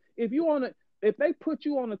fight. If they put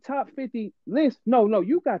you on the top 50 list, no,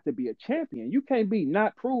 you got to be a champion. You can't be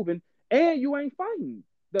not proven, and you ain't fighting.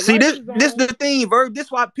 The See, lights this is this on. the thing, Verb.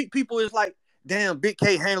 This why people is like, damn, Big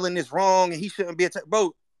K handling this wrong, and he shouldn't be attacked.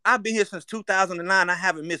 Bro, I've been here since 2009. I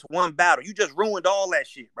haven't missed one battle. You just ruined all that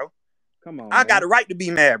shit, bro. Come on, I got man. a right to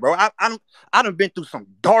be mad, bro. I done been through some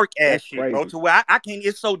dark ass That's shit, bro. crazy. To where I can't.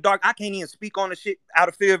 It's so dark. I can't even speak on the shit out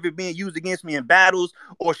of fear of it being used against me in battles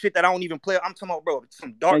or shit that I don't even play. I'm talking about, bro,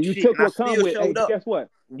 some dark And you shit, took and I what come still with. Hey, showed up, guess what?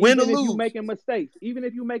 win or Even if you lose. making mistakes,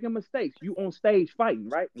 you on stage fighting,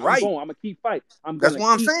 right? I'm Right. going. I'm gonna keep fighting. I'm That's gonna what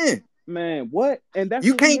I'm keep. saying. Man, what? And that's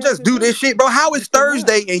You what we can't had just to do this do. shit, bro. How You is cannot.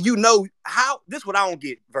 Thursday and you know how this? What I don't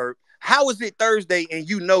get, Verb. How is it Thursday and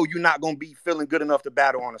you know you're not gonna be feeling good enough to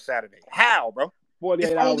battle on a Saturday? How, bro? It's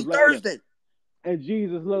 48 only hours later, Thursday. and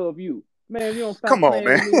Jesus love you. Man, you don't Come stop on, playing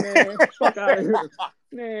man. with me, man. Fuck out of here.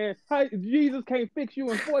 Man, Jesus can't fix you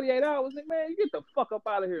in 48 hours. Man, get the fuck up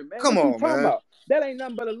out of here, man. Come What you on, talking man. about? That ain't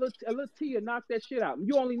nothing but a little tea to knock that shit out.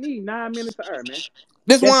 You only need 9 minutes of air, man.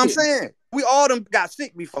 This is what That's I'm it. saying. We all them got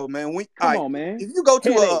sick before, man. All Come right, on, man. if you go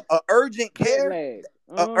to Headache, a urgent jet care, lag.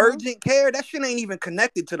 Uh-huh. that shit ain't even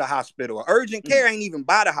connected to the hospital. A urgent Mm. care ain't even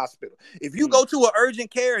by the hospital. If you Mm. go to an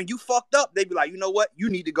urgent care and you fucked up, they be like, you know what? You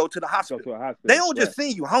need to go to the Go hospital. to a They hospital. don't just Right.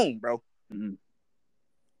 send you home, bro. Mm.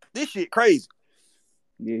 This shit crazy.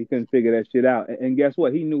 Yeah, he couldn't figure that shit out. And guess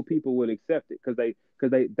what? He knew people would accept it because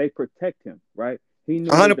they protect him, right? He knew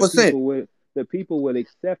that 100%. the people would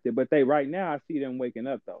accept it. But they right now I see them waking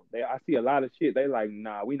up though. I see a lot of shit. They like,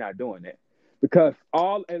 nah, we not doing that. Because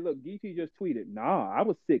and look, Geechee just tweeted, nah, I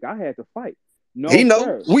was sick. I had to fight. He No, know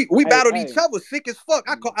sir. we Hey, battled each hey, other sick as fuck.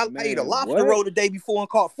 I ate a man, lobster what? roll the day before and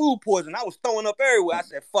caught food poison. I was throwing up everywhere. I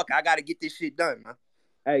said, fuck, I gotta get this shit done, man.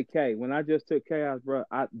 Hey, K, when I just took Chaos, bro,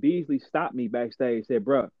 Beasley stopped me backstage, said,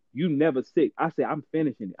 bro, you never sick. I said, I'm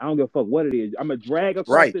finishing it. I don't give a fuck what it is. I'm going to drag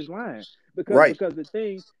across Right, this line because right. because the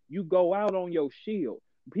thing, you go out on your shield.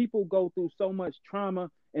 People go through so much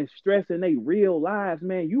trauma and stressing they real lives,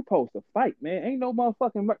 man, you supposed to fight, man. Ain't no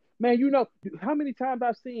motherfucking man. You know how many times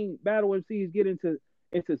I've seen battle MCs get into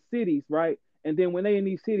cities, right? And then when they in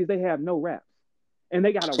these cities, they have no raps, and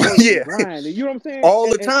they gotta work and Yeah, grind, and you know what I'm saying? all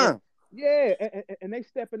the And time. yeah, and they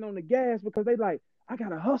stepping on the gas because they like, I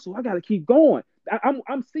gotta hustle, I gotta keep going.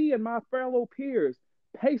 I'm seeing my fellow peers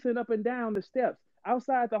pacing up and down the steps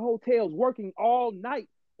outside the hotels, working all night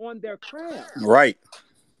on their craft. Right,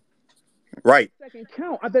 right. Second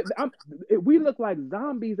count. We look like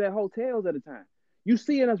zombies at hotels at a time. You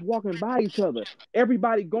seeing us walking by each other,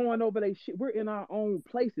 everybody going over their shit. We're in our own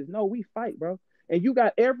places. No, we fight, bro. And you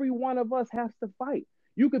got every one of us has to fight.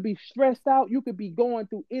 You could be stressed out. You could be going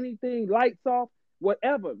through anything, lights off,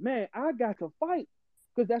 whatever. Man, I got to fight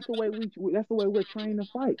because that's the way That's the way we're trained to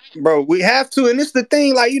fight. Bro, we have to, and it's the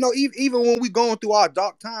thing, like, even when we going through our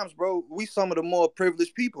dark times, bro, we some of the more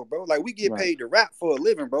privileged people, bro. Like, we get Right, paid to rap for a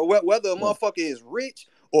living, bro. Whether a right. motherfucker is rich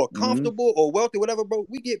or Mm-hmm. comfortable or wealthy, whatever, bro,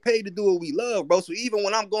 we get paid to do what we love, bro. So even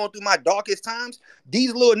when I'm going through my darkest times,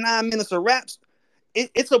 these little 9 minutes of raps,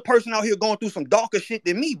 it's a person out here going through some darker shit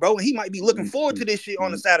than me, bro. And he might be looking forward to this shit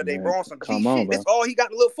on a Saturday, Man, bro, on some G come on, shit. That's bro. all he got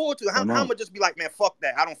to look forward to. How Come I'm on, gonna just be like, man, fuck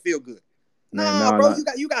that. I don't feel good. man. Nah, No, bro, no.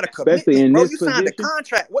 you got a Especially commitment, in bro. this You signed a position,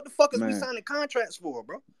 contract. What the fuck is we man. signing contracts for,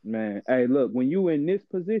 bro? Man, hey, look, when you in this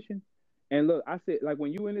position, and look, I said, like,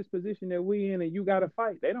 when you in this position that we in and you got to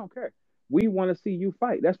fight, they don't care. We want to see you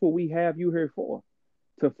fight. That's what we have you here for,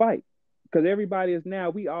 to fight. Because everybody is now,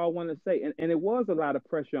 we all want to say, and it was a lot of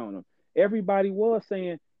pressure on him. Everybody was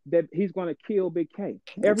saying that he's going to kill Big K.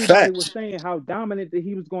 Everybody was Facts. saying how dominant that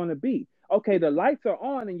he was going to be. Okay, the lights are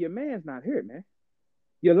on and your man's not here, man.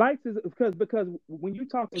 Your lights is because when you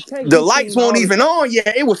talking K, The he's lights seen weren't all the. even on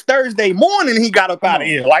yet. It was Thursday morning. He got up Come out of on.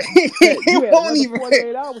 here. Like Cat, he you had won't another even.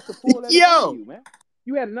 48 hours to pull that up out of Yo, you, man.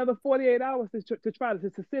 You had another 48 hours to try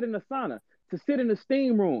to sit in the sauna, to sit in the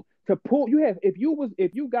steam room, to pull. You have if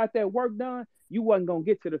you got that work done, you wasn't gonna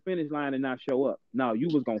get to the finish line and not show up. No, you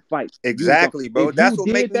was gonna fight. You was gonna exactly, bro. if That's you what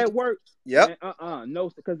make did me. that work, Yep. man.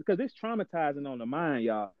 No, because it's traumatizing on the mind,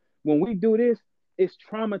 y'all. When we do this, it's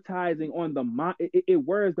traumatizing on the mind. It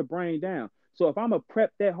wears the brain down. So if I'm gonna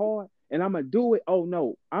prep that hard and I'm gonna do it, oh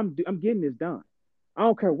no, I'm getting this done. I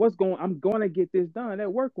don't care what's going. I'm going to get this done.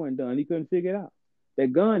 That work wasn't done. He couldn't figure it out.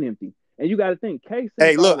 That gun empty. And you got to think, K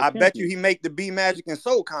Hey, synced all look, the I bet you champions he make the B Magic and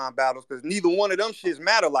SoulCon battles because neither one of them shits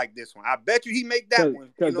matter like this one. I bet you he make that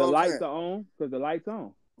one. You because know the what I'm lights saying? are on. Because the lights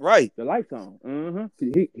on. Right. The lights on.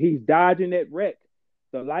 He's dodging that wreck.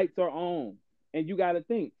 The lights are on. And you got to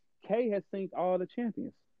think, K has synced all the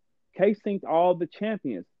champions. K synced all the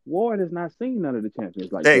champions. Ward has not seen none of the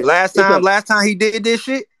champions like Hey, that. It's a last time he did this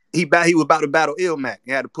shit, he was about to battle Ilmac.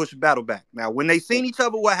 He had to push the battle back. Now, when they seen each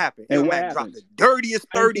other, what happened? and what Ilmac dropped happened? the dirtiest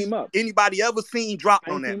Spanked 30 him up. anybody ever seen dropped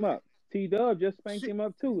on Spanked that him man. up. T Dub just spanked See, him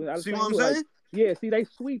up too. Out of see what St. I'm Louis, like, saying? yeah. See, they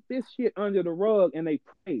sweep this shit under the rug and they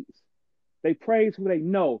praise. They praise who they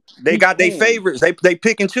know. They He got their can, favorites. They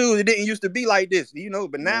pick and choose. It didn't used to be like this,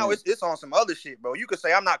 but now man, it's on some other shit, bro. You could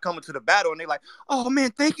say I'm not coming to the battle, and they like, oh man,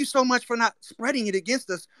 thank you so much for not spreading it against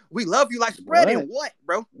us. We love you. Like spreading what? what,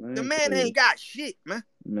 bro? The Man, man please, ain't got shit, man.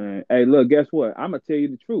 man. Hey, look, guess what? I'm gonna tell you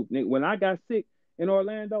the truth, nigga. When I got sick in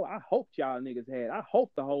Orlando, I hope y'all niggas had. I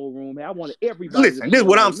hope the whole room had. I wanted everybody to Listen, this is feel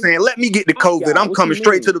what like I'm me. saying. Let me get the Fuck COVID. y'all. I'm What you coming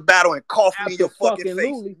straight to mean? the battle and coughing in your fucking face.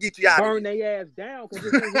 Absolutely. Get you out of Burn here. their ass down because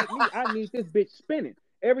this ain't help me. I need this bitch spinning.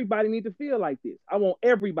 Everybody need to feel like this. I want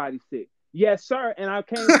everybody sick. Yes, sir. And I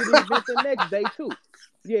came to the event the next day too.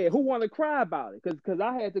 Yeah, who want to cry about it? Because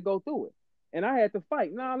I had to go through it. And I had to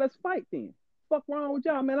fight. Nah, let's fight then. Fuck wrong with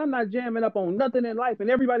y'all, man. I'm not jamming up on nothing in life. And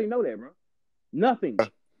everybody know that, bro. Nothing. You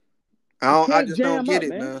I can't just don't jam get up, it,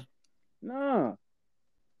 man. man. Nah.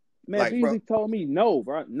 Man, Like, bro, Beasley told me no,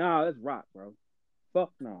 bro. Nah, let's rock, bro.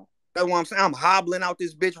 Fuck no. that's what I'm saying. I'm hobbling out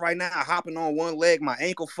this bitch right now, hopping on one leg. My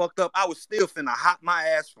ankle fucked up. I was still finna hop my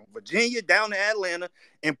ass from Virginia down to Atlanta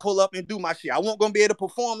and pull up and do my shit. I wasn't gonna be able to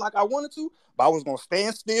perform like I wanted to, but I was gonna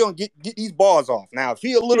stand still and get these bars off. Now, if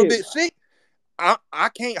he a little Shit, bit sick, I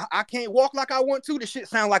can't walk like I want to. This shit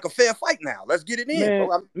sound like a fair fight now. Let's get it in, man,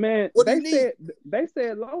 bro. man, What do you need? they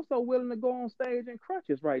said Loso willing to go on stage in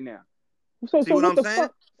crutches right now. So See so what what I'm the saying?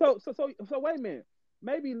 fuck? So wait a minute.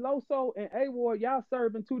 Maybe Loso and Award y'all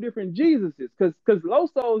serving two different Jesuses, because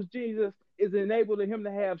Loso's Jesus is enabling him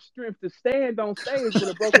to have strength to stand on stage with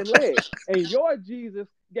a broken leg, and your Jesus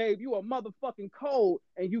gave you a motherfucking cold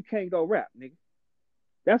and you can't go rap, nigga.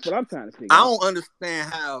 That's what I'm trying to I figure out. don't understand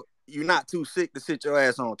how you're not too sick to sit your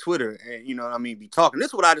ass on Twitter and you know what I mean, be talking. This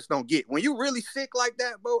is what I just don't get. When you really sick like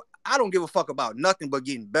that, bro, I don't give a fuck about nothing but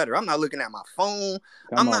getting better. I'm not looking at my phone.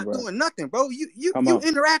 Come I'm on, not bro. doing nothing, bro. You Come you on.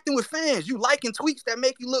 interacting with fans. You liking tweets that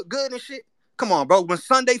make you look good and shit. Come on, bro. When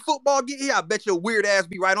Sunday football get here, I bet your weird ass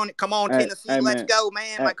be right on it. Come on, Hey, Tennessee, hey let's man, go,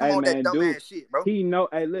 man. Like, come on, that man, dumb dude, ass shit, bro. he know.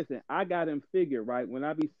 Hey, listen, I got him figured right. When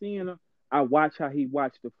I be seeing him, I watch how he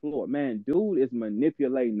watch the floor. Man, dude is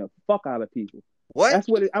manipulating the fuck out of people. What? That's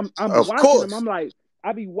what I'm Of watching him. course. I'm like,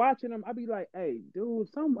 I be watching him. I be like, hey,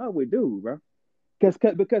 dude, something up with dude, bro.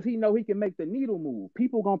 Because he know he can make the needle move.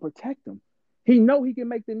 People gonna protect him. He know he can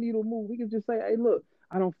make the needle move. He can just say, hey, look,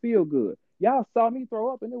 I don't feel good. Y'all saw me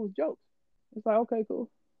throw up and it was jokes. It's like, okay, cool.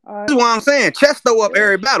 All This right. is what I'm saying. Chess throw up Yeah.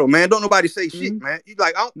 every battle, man. Don't nobody say shit, Mm-hmm. man. You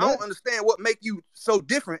like, I Yeah. don't understand what make you so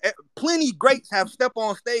different. Plenty greats have stepped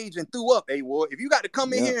on stage and threw up, A-Ward. If you got to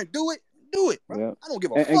come in Yeah. here and do it, bro. Yeah. I don't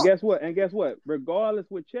give a And fuck. guess what? And guess what? Regardless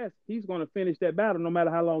with chess, he's gonna finish that battle no matter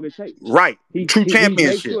how long it takes. Right. True He makes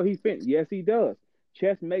championship. sure he fin. Yes, he does.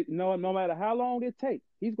 Chess make no matter how long it takes,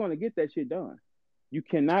 he's gonna get that shit done. You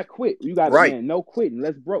cannot quit. You got it, Right. man. No quitting.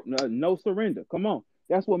 Let's broke. No surrender. Come on.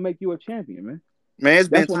 That's what make you a champion, man. Man, it's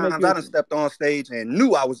been That's what make times you I a done stepped on stage and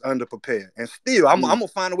knew I was underprepared. And still, I'm mm, gonna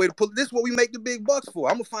find a way to put this is what we make the big bucks for.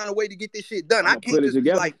 I'm gonna find a way to get this shit done. I'm I gonna can't put it just be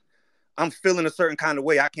together. like, I'm feeling a certain kind of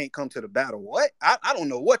way. I can't come to the battle. What? I don't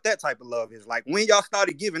know what that type of love is. Like when y'all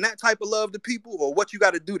started giving that type of love to people or what you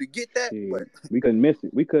got to do to get that. But Shit. We couldn't miss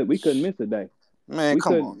it. We couldn't miss a day. man,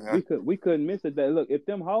 come on, man. We couldn't miss a day. Look, if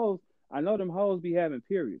them hoes, I know them hoes be having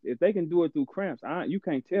periods. If they can do it through cramps, you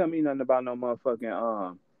can't tell me nothing about no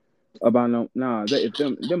motherfucking about no nah. If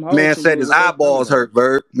them hoes Man can do said it his with their stomach eyeballs hurt. hurt,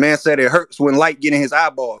 Verb. Man said it hurts when light get in his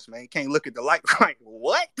eyeballs, man. He can't look at the light right.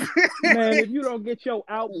 What? Man, if you don't get your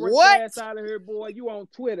outbreak What? ass out of here, boy, you on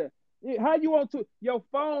Twitter. How you on Twitter? Your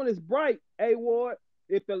phone is bright, A Ward.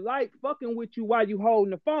 If the light fucking with you while you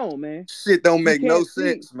holding the phone, man, Shit don't you make no can't see.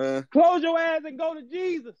 sense, man. Close your eyes and go to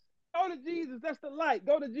Jesus. Go to Jesus. That's the light.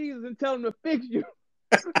 Go to Jesus and tell him to fix you.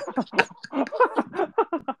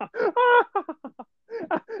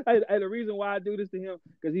 The reason why I do this to him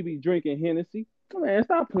because he be drinking Hennessy. Man,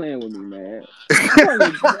 stop playing with me, man. I'm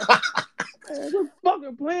telling you, man. Man, quit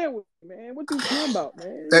fucking playing with me, man. What you talking about,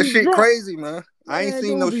 man? He That be shit drunk. crazy, man. I ain't Man,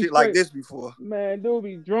 seen no dude be shit like straight. this before. Man, dude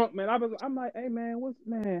be drunk, man. I'm like, hey, man,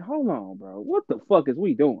 hold on, bro. What the fuck is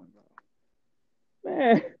we doing, bro?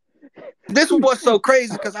 Man, This was so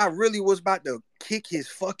crazy because I really was about to kick his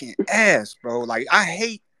fucking ass, bro. Like I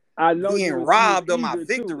hate I know being you was robbed of my eager too.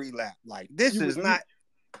 victory lap. Like this You is not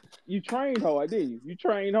you trained hard, didn't you? You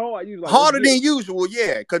trained hard. You was like, let's harder get than it. usual,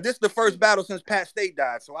 yeah. Because this is the first battle since Pat State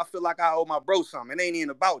died, so I feel like I owe my bro something. It ain't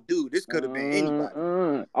even about dude. This could have been anybody.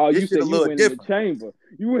 Oh, This you shit a said you little went in the different. chamber.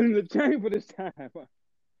 You went in the chamber this time.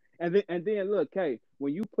 And then look, Kay,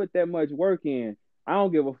 when you put that much work in, I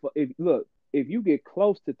don't give a fuck. If you get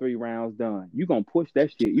close to 3 rounds done, you gonna push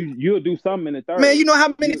that shit. You'll do something in the Man, third. you know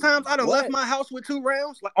how many You times I done left what? my house with 2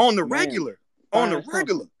 rounds? Like on the Man, regular. On the find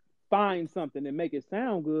regular. something. Find something to make it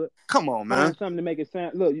sound good. Come on, man. Find something to make it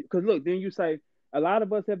sound because look, then you say a lot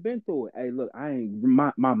of us have been through it. Hey, look, I ain't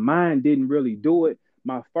my mind didn't really do it.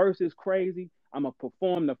 My first is crazy. I'm gonna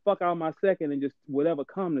perform the fuck out my second and just whatever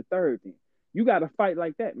come the third thing. You gotta fight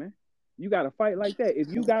like that, man. You gotta fight like that. If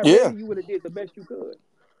you got ready, Yeah. you would have did the best you could.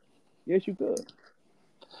 Yes, you could.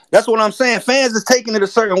 That's what I'm saying. Fans is taking it a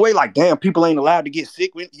certain way. Like, damn, people ain't allowed to get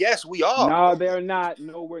sick. Yes, we are. No, they're not.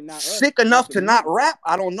 No, we're not us. Sick Not enough the to not mutants. rap?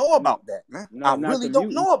 I don't know No, about that, man. I no, not really the don't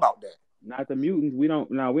mutants. know about that. Not the mutants. We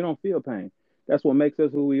don't. No, we don't feel pain. That's what makes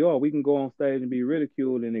us who we are. We can go on stage and be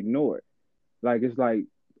ridiculed and ignored. Like it's like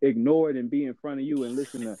ignore it and be in front of you and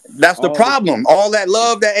listen to That's the all the shit. problem. All that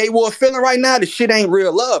love that A-Ward feeling right now, the shit ain't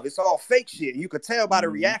real love. It's all fake shit. You could tell by the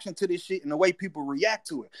Mm-hmm. reaction to this shit and the way people react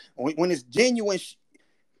to it. When it's genuine,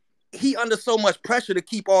 he under so much pressure to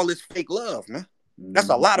keep all this fake love, man. That's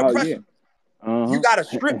a Mm-hmm. lot of Oh yeah. pressure. You Uh got to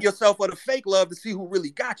huh. strip yourself of the fake love to see who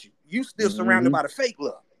really got you. You still surrounded Mm-hmm. by the fake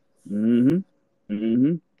love. Mm-hmm.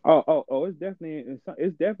 Mm-hmm. Oh.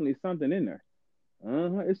 It's definitely something in there.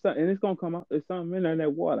 And it's gonna come out. There's something in there in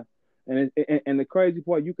that water. And the crazy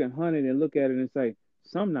part, you can hunt it and look at it and say,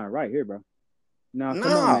 something not right here, bro. Nah, come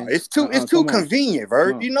on, Nah, man. it's too Come on, convenient, come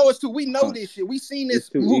Verb. on. You know it's too. We know Uh, this shit. We seen it's this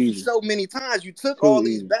too movie easy. so many times. You took Too all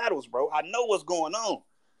these easy. battles, bro. I know what's going on.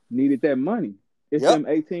 Needed that money. It's Yep. them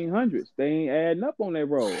 1800s. They ain't adding up on that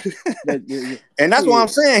road. And that's what I'm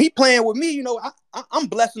Shit. saying. He playing with me. You know, I'm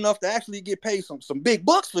blessed enough to actually get paid some big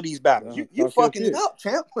bucks for these battles. You Talk your fucking it shit. up,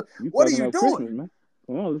 champ. You What are fucking you up doing? Christmas, man.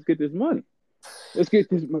 Come on, let's get this money. Let's get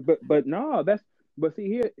this. But no, but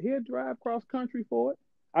see, he'll drive cross country for it.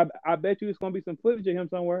 I bet you it's gonna be some footage of him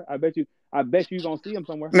somewhere. I bet you you're gonna see him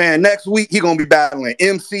somewhere. Man, next week he gonna be battling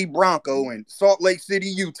MC Bronco in Salt Lake City,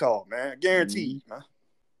 Utah. Man, Mm-hmm. guaranteed, man.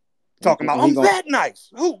 And, Talking and about he I'm gonna that nice.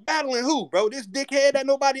 Who battling who, bro? This dickhead that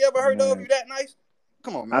nobody ever heard of. man. You that nice?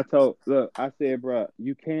 Come on, I man. told, look, I said, bro,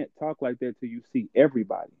 you can't talk like that till you see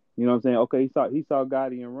everybody. You know what I'm saying? Okay, he saw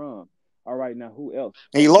Gotti and Rum. All right, now who else?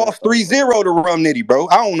 And he Okay, lost 3-0 to Rum Nitty, bro.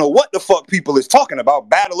 I don't know what the fuck people is talking about.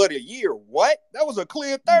 Battle of the year. What? That was a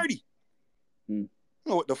clear mm, 30. mm. I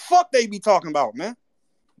don't know what the fuck they be talking about, man.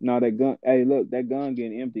 No, that gun. Hey, look, that gun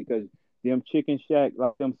getting empty because them chicken shack,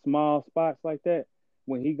 like them small spots like that.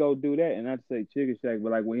 When he go do that, and not to say chicken shack,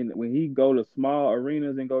 but like when he go to small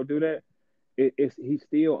arenas and go do that, it's he's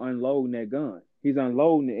still unloading that gun. He's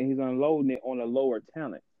unloading it, and he's unloading it on a lower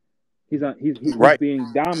talent. He's Right,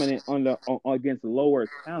 being dominant against lower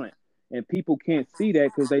talent, and people can't see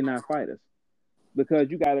that because they not fighters. Because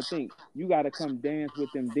you got to think, you got to come dance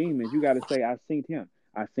with them demons. You got to say, I seen him,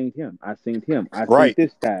 I seen him, I seen him, I seen right.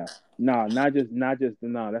 this style. No, not just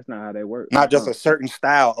no. That's not how they work. Not just a certain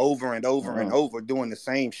style over and over and Uh, over doing the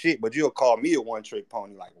same shit, but you'll call me a one trick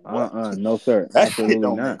pony. Like, what? no, sir, That shit absolutely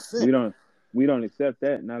don't not. make sense. We don't accept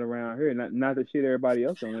that. Not around here. Not the shit everybody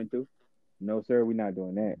else done went through. No, sir, we're not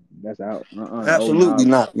doing that. That's out. Oh, Absolutely no.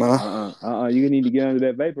 not, man. You need to get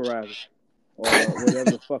under that vaporizer or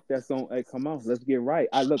whatever the fuck that's going. Hey, come on, let's get right.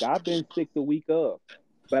 I've been sick the week of,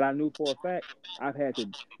 but I knew for a fact I've had to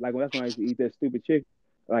like that's when I used to eat that stupid chicken.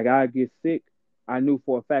 Like I get sick, I knew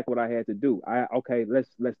for a fact what I had to do. Okay, let's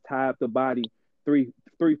tie up the body, three,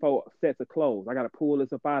 4 sets of clothes. I gotta pull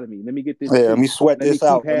this up out of me. Let me get this Yeah, let tea. me sweat Let me this keep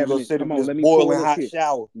out. Let me having go it. sit in Come on, this let me pull boiling this hot here.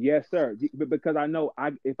 shower. Yes, sir. Because I know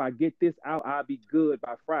if I get this out, I'll be good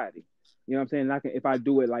by Friday. You know what I'm saying? If I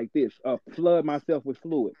do it like this, flood myself with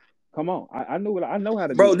fluid. Come on, I know how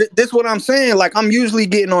to do Bro, that. this what I'm saying. Like, I'm usually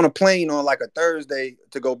getting on a plane on like a Thursday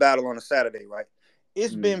to go battle on a Saturday, right?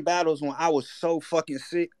 It's Mm, been battles when I was so fucking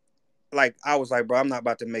sick. Like, I was like, bro, I'm not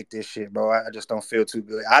about to make this shit, bro. I just don't feel too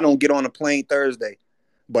good. I don't get on a plane Thursday,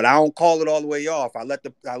 but I don't call it all the way off. I let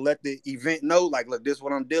the event know, like, look, this is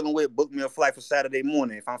what I'm dealing with. Book me a flight for Saturday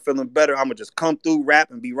morning. If I'm feeling better, I'm gonna just come through,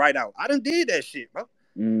 rap, and be right out. I done did that shit, bro.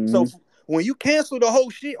 So mm, when you cancel the whole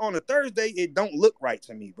shit on a Thursday, it don't look right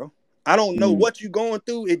to me, bro. I don't know mm. what you going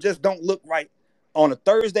through. It just don't look right on a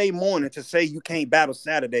Thursday morning to say you can't battle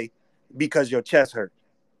Saturday because your chest hurt.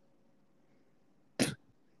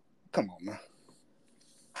 Come on, man.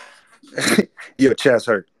 Your chest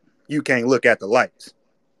hurt. You can't look at the lights.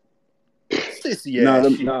 Sissy No, ass them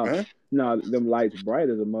shit, no, man. no, them lights bright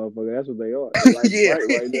as a motherfucker. That's what they are. The lights Yeah, bright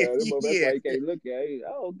right there. That's yeah. why you can't look at it.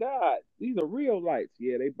 Oh God, these are real lights.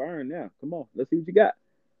 Yeah, they burn now. Come on, let's see what you got.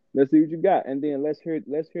 Let's see what you got, and then let's hear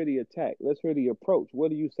the attack. Let's hear the approach.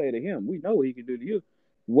 What do you say to him? We know what he can do to you.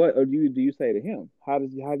 What do you say to him? How do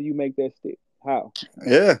you make that stick? How?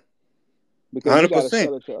 Yeah, Because you got to 100%.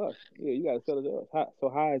 sell it to us. Yeah, you got to sell it to us. So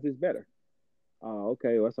how is this better? Oh,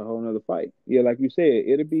 okay. Well, that's a whole nother fight. Yeah, like you said,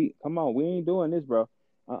 it'll be. Come on, we ain't doing this, bro.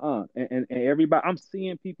 And everybody, I'm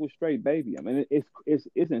seeing people straight baby. I mean, it's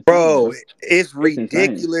insane, Bro, bro. it's It's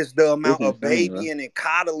insane. ridiculous the It's amount of insane, bro. babying and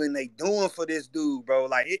coddling they doing for this dude, bro.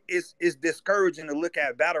 Like, it's discouraging to look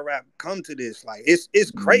at battle rap come to this. Like, it's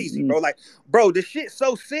crazy, Mm-mm. bro. Like, bro, the shit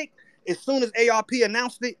so sick. As soon as ARP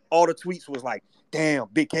announced it, all the tweets was like, "Damn,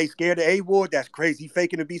 Big K scared of A Ward. That's crazy. He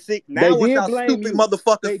faking to be sick." They Now, once did y'all blame stupid you.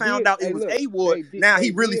 motherfuckers They found did. out it Hey, was look, A Ward, they did. now he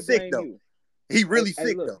They really did sick blame though. you. He Hey, really hey,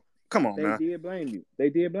 sick look, though. Come on, they man. did blame you. They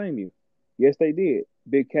did blame you. Yes, they did.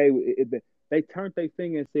 Big K. They turned their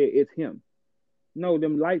finger and said it's him. No,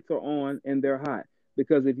 them lights are on and they're hot.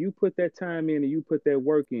 Because if you put that time in and you put that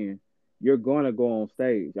work in, you're gonna go on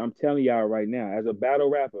stage. I'm telling y'all right now, as a battle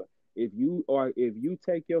rapper, if you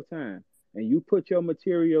take your time and you put your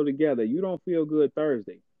material together, you don't feel good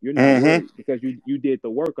Thursday. You're not Mm-hmm. worried because you did the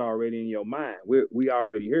work already in your mind. We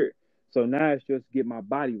already here. So now it's just get my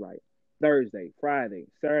body right. Thursday, Friday,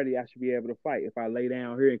 Saturday, I should be able to fight. If I lay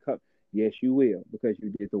down here and cut, yes, you will because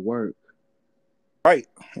you did the work. Right,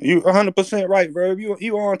 you 100% right, bro.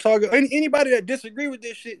 You on target. Anybody that disagree with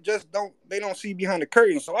this shit just don't see behind the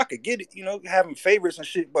curtain. So I could get it, having favorites and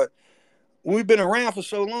shit. But we've been around for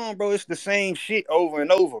so long, bro. It's the same shit over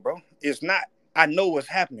and over, bro. It's not. I know what's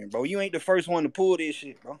happening, bro. You ain't the first one to pull this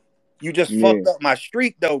shit, bro. You just Yeah. fucked up my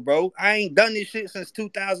streak, though, bro. I ain't done this shit since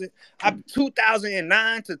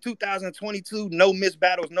 2009 to 2022. No missed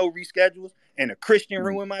battles, no reschedules, and a Christian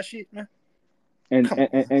ruined my shit, man. And Come and,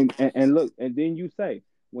 on, man. and look, and then you say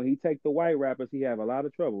when he take the white rappers, he have a lot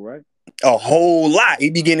of trouble, right? A whole lot. He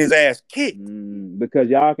be getting his ass kicked. Because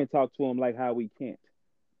y'all can talk to him like how we can't.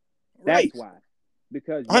 Right. That's why.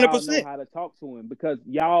 Because y'all know 100%. how to talk to him. Because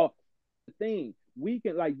y'all, the thing we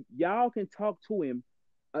can like y'all can talk to him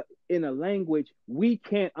in a language we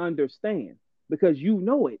can't understand because you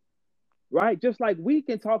know it, right? Just like we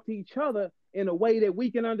can talk to each other in a way that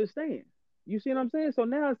we can understand. You see what I'm saying? So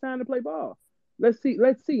now it's time to play ball. Let's see.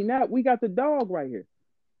 Let's see. Now we got the dog right here.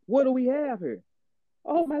 What do we have here?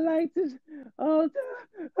 Oh, my lights is, oh,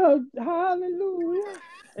 hallelujah.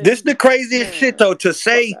 And This you, the craziest shit man, though, to fuck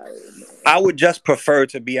say out of here, man. I would just prefer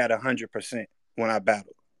to be at 100% when I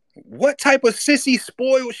battle. What type of sissy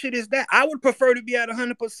spoiled shit is that? I would prefer to be at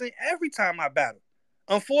 100% every time I battle.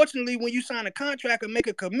 Unfortunately, when you sign a contract and make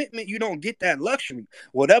a commitment, you don't get that luxury.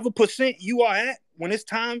 Whatever percent you are at when it's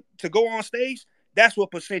time to go on stage, that's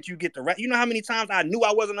what percent you get to rap. You know how many times I knew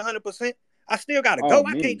I wasn't 100%? I still got to Oh, go.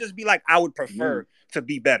 I can't many, just be like, I would many. prefer to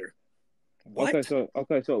be better. Okay,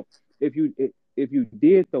 What? so if you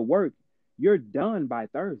did the work, you're done by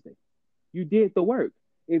Thursday. You did the work.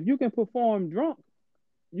 If you can perform drunk,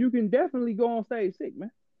 you can definitely go on stage sick,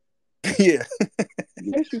 man. Yeah.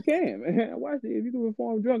 Yes, you can, man. Watch it. If you can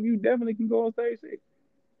perform drunk, you definitely can go on stage sick.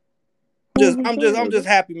 Just Smooth and I'm clear, just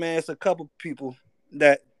bro. happy, man. It's a couple people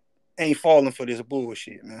that ain't falling for this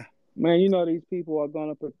bullshit, man. Man, you know these people are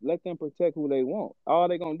gonna let them protect who they want. All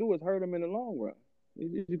they gonna do is hurt them in the long run.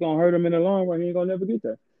 It's just gonna hurt him in the long run. He ain't gonna never get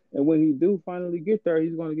there. And when he do finally get there,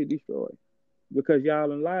 he's gonna get destroyed because y'all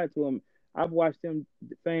done lied to him. I've watched them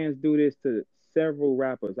fans do this to several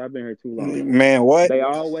rappers. I've been here too long. Man, what? They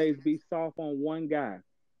always be soft on one guy,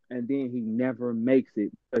 and then he never makes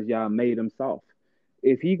it because y'all made him soft.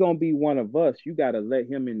 If he gonna be one of us, you gotta let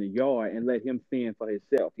him in the yard and let him fend for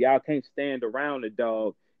himself. Y'all can't stand around the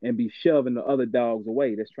dog and be shoving the other dogs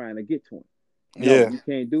away that's trying to get to him. No, Yeah. you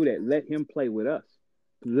can't do that. Let him play with us.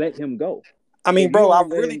 Let him go. I mean, If you bro, I don't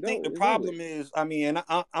let really him think go, the it's over with. problem is, I mean,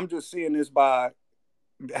 and I'm just seeing this by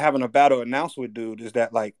having a battle announced with dude, is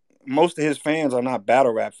that like most of his fans are not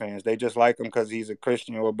battle rap fans. They just like him because he's a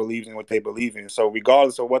Christian or believes in what they believe in. So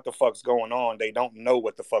regardless of what the fuck's going on, they don't know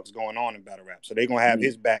what the fuck's going on in battle rap. So they're gonna have Mm,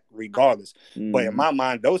 his back regardless. But in mm. my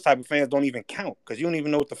mind, those type of fans don't even count because you don't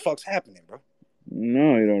even know what the fuck's happening, bro.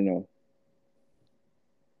 No, you don't know.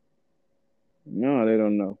 No, they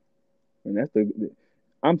don't know. And that's the.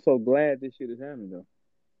 I'm so glad this shit is happening though,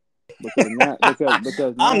 because now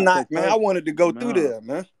I'm not, because man. I first wanted to go through no there,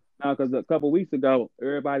 man. no because a couple weeks ago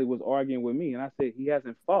everybody was arguing with me and I said he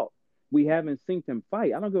hasn't fought. We haven't seen him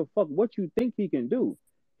fight. I don't give a fuck what you think he can do.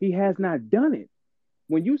 He has not done it.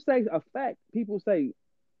 When you say a fact, people say,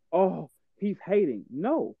 "Oh, he's hating."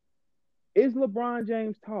 No. Is LeBron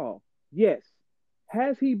James tall? Yes.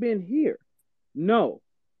 Has he been here? No.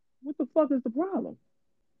 What the fuck is the problem?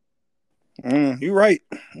 You're right.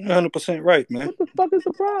 100% right, man. What the fuck is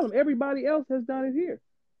the problem? Everybody else has done it here.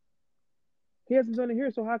 He hasn't done it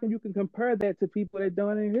here, so how can you can compare that to people that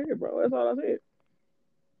done it here, bro? That's all I said.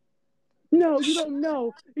 No, you don't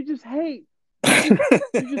know. You just hate.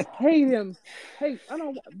 You just hate him. Hate. I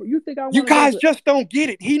don't. You think I You want to go guys to? just don't get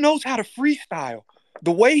it. He knows how to freestyle.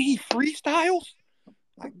 The way he freestyles,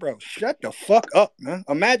 like, bro, shut the fuck up, man.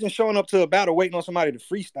 Imagine showing up to a battle waiting on somebody to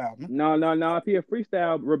freestyle, man. No, no, no. If he a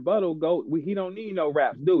freestyle rebuttal, go. He don't need no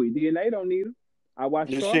raps, do we? DNA don't need him. I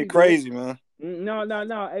watched This shit Charlie do it. crazy, man. No, no,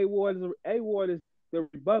 no. A Ward is the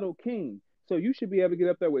rebuttal king. So you should be able to get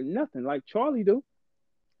up there with nothing like Charlie do.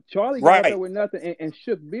 Charlie got up there Right. with nothing and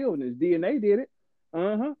shook buildings. DNA did it.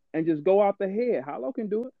 Uh-huh. And just go off the head. Hollow can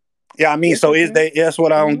do it. Yeah, I mean, Yes, so he is can. they? That's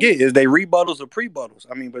what I don't Mm-hmm. get. Is they rebuttals or pre-buttals?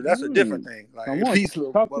 I mean, but that's a different Mm. thing. Like Come if on. these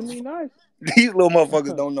little Talk to me motherfuckers, nice. these little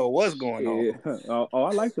motherfuckers don't know what's going on. Shit. Oh,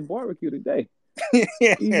 I like the barbecue today. Season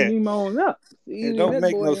Yeah, him on up. it Season don't that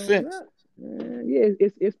make no boy on sense. up. Yeah,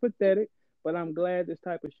 it's pathetic, but I'm glad this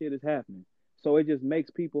type of shit is happening. So it just makes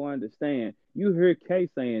people understand. You hear K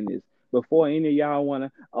saying this before any of y'all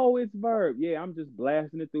wanna. Oh, it's Verb. Yeah, I'm just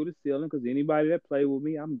blasting it through the ceiling because anybody that play with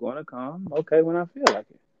me, I'm gonna come. Okay, when I feel like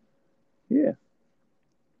it. Yeah,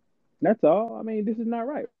 that's all. I mean, this is not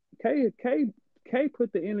right. K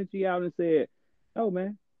put the energy out and said, "Oh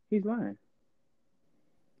man, he's lying."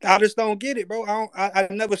 I just don't get it, bro. I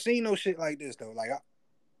never seen no shit like this though. Like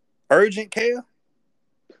urgent care,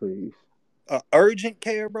 Please. urgent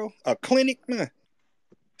care, bro. A clinic, man.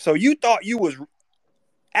 So you thought you was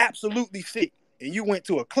absolutely sick and you went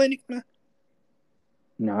to a clinic, man.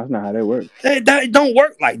 No, that's not how that works. That don't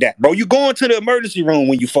work like that, bro. You going to the emergency room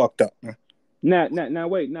when you fucked up, man. Now,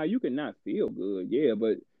 wait. Now you can not feel good, yeah,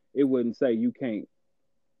 but it wouldn't say you can't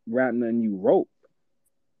rap nothing you wrote.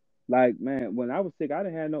 Like, man, when I was sick, I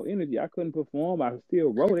didn't have no energy. I couldn't perform. I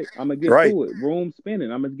still wrote it. I'm gonna get Right. through it. Room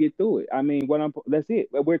spinning. I'm gonna get through it. I mean, that's it.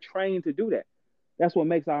 But we're trained to do that. That's what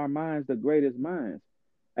makes our minds the greatest minds.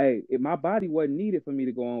 Hey, if my body wasn't needed for me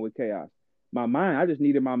to go on with chaos, my mind, I just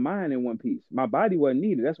needed my mind in one piece. My body wasn't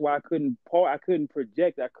needed. That's why I couldn't I couldn't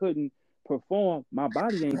project. I couldn't perform. My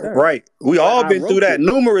body ain't there. Right. We But all I been through wrote that this.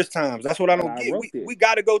 numerous times. That's what I But don't I get. wrote We this.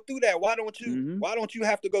 got to go through that. Why don't you? Hmm. Why don't you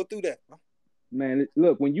have to go through that, Man,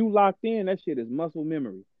 look, when you locked in, that shit is muscle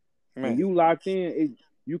memory. When man? you locked in,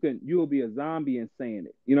 you'll be a zombie in saying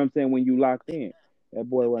it. You know what I'm saying? When you locked in, that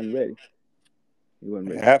boy wasn't ready. He wasn't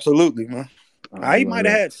ready. Absolutely, man. He He wasn't might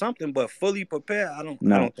have ready. had something, but fully prepared, I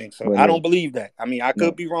No, don't think so. but I don't look, believe that. I mean, I could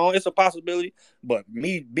no, be wrong. It's a possibility, but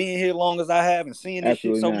me being here long as I have and seeing this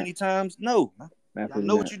shit absolutely so not. many times, no, man. Y'all Absolutely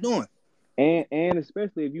know what not. you're doing. And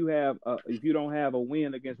especially if you don't have a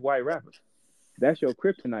win against white rappers, that's your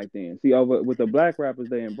kryptonite. Then see, over with the black rappers,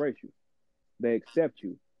 they embrace you, they accept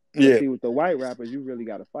you. But Yeah. see, with the white rappers, you really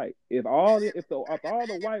got to fight. If all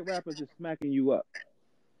the white rappers is smacking you up,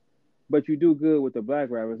 but you do good with the black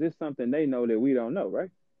rappers, it's something they know that we don't know, right?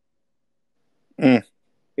 Mm.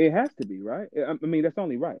 It has to be, right? I mean, that's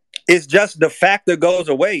only right. It's just the factor goes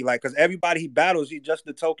away, like because everybody he battles, he's just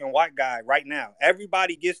the token white guy right now.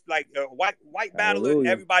 Everybody gets like a white battler. Hallelujah.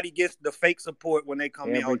 Everybody gets the fake support when they come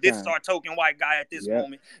in. Oh, Every this is time. our token white guy at this Yep.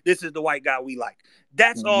 moment. This is the white guy we like.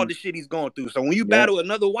 That's all Hmm. the shit he's going through. So when you Yep. battle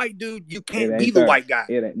another white dude, you It can't be ain't the there. white guy.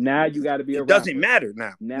 It ain't. Now you got to be a It doesn't rapper. matter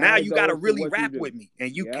now. Now Now it you got to goes to really what you rap do. with me,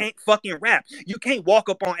 and you Yep. can't fucking rap. You can't walk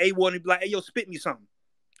up on A1 and be like, "Hey, yo, spit me something."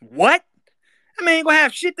 What? That man ain't gonna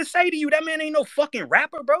have shit to say to you. That man ain't no fucking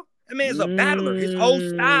rapper, bro. That man's a battler. His whole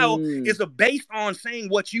style Mm. is based on saying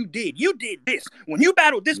what you did. You did this. When you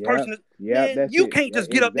battled this Yep. person, Yep. man, That's you it. can't just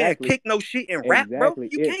get up there and Exactly. kick no shit and rap, bro. Exactly.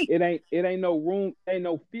 You can't. It ain't no room, ain't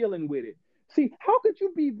no feeling with it. See, how could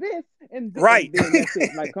you be this Right. and then that's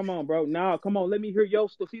it? Like, come on, bro. Now, come on, let me hear your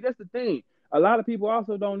story. See, that's the thing. A lot of people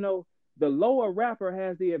also don't know the lower rapper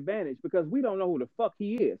has the advantage because we don't know who the fuck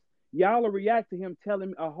he is. Y'all will react to him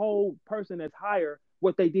telling a whole person that's higher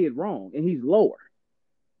what they did wrong, and he's lower.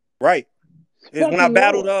 Right. It's Is when I fucking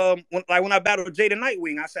battled lower. when I battled Jada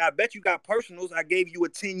Nightwing, I said, I bet you got personals. I gave you a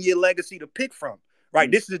 10-year legacy to pick from. Right.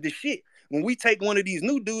 Mm, This is the shit. When we take one of these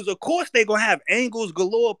new dudes, of course they gonna have angles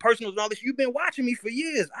galore, personals, and all this. You've been watching me for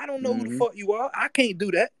years. I don't know who the mm-hmm. fuck you are. I can't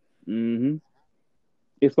do that. Mm-hmm.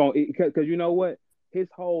 It's going because you know what? His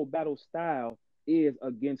whole battle style is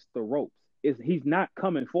against the ropes. He's not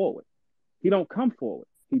coming forward. He don't come forward.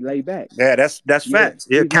 He lay back. Yeah, that's Yeah, facts.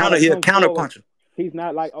 He'll he's not counter a he'll come counter forward. puncher. He's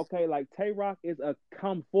not like okay, like Tay Rock is a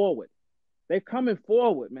come forward. They're coming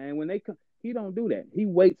forward, man. When they come, he don't do that. He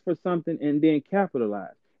waits for something and then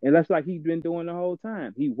capitalize. And that's like he's been doing the whole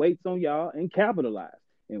time. He waits on y'all and capitalize,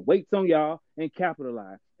 and waits on y'all and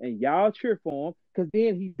capitalize, and y'all cheer for him because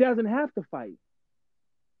then he doesn't have to fight.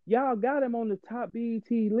 Y'all got him on the top BET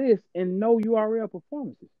list and no URL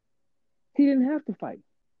performances. He didn't have to fight.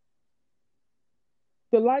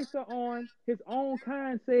 The lights are on. His own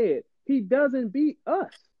kind said he doesn't beat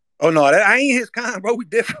us. Oh no, I ain't his kind, bro. We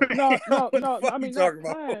different. No, no, What the no. fuck I you mean, not talking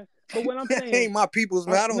about? kind, but what I'm That saying, ain't my people's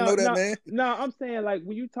man. I don't no, know that no, man. no. I'm saying like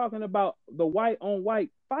when you talking about the white on white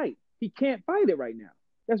fight, he can't fight it right now.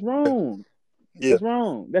 That's wrong. Yeah, That's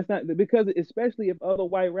wrong. That's not because especially if other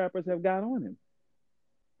white rappers have got on him.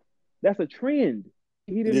 That's a trend.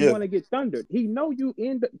 He didn't yeah, want to get thundered. He know you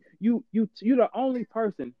in the you're the only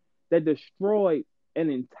person that destroyed an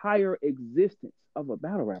entire existence of a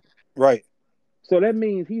battle rapper. right. So that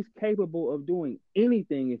means he's capable of doing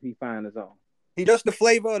anything if he finds his own. He just the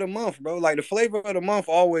flavor of the month, bro. Like the flavor of the month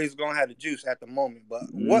always gonna have the juice at the moment. But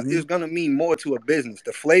what Mm-hmm. is gonna mean more to a business?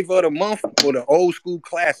 The flavor of the month or the old school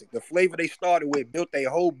classic? The flavor they started with, built their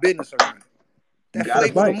whole business around it. You That gotta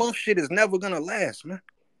flavor of the fight. month shit is never gonna last, man.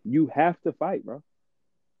 You have to fight, bro.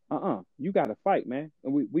 You gotta fight, man.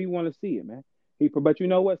 And we want to see it, man. But you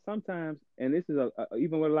know what? Sometimes, and this is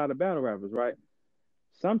even with a lot of battle rappers, right?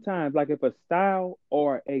 Sometimes, like if a style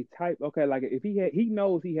or a type, okay, like if he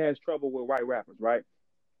knows he has trouble with white rappers, right?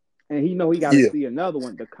 And he know he got to Yeah, see another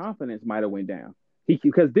one, the confidence might have went down. He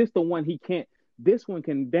because this the one he can't. This one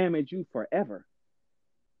can damage you forever.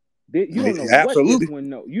 You don't know yeah, what this absolutely. one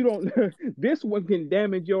know. You don't. This one can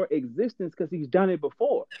damage your existence because he's done it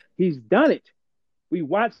before. He's done it. We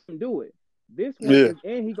watched him do it. This one Yeah. is,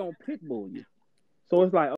 and he gonna pitbull you. So it's like,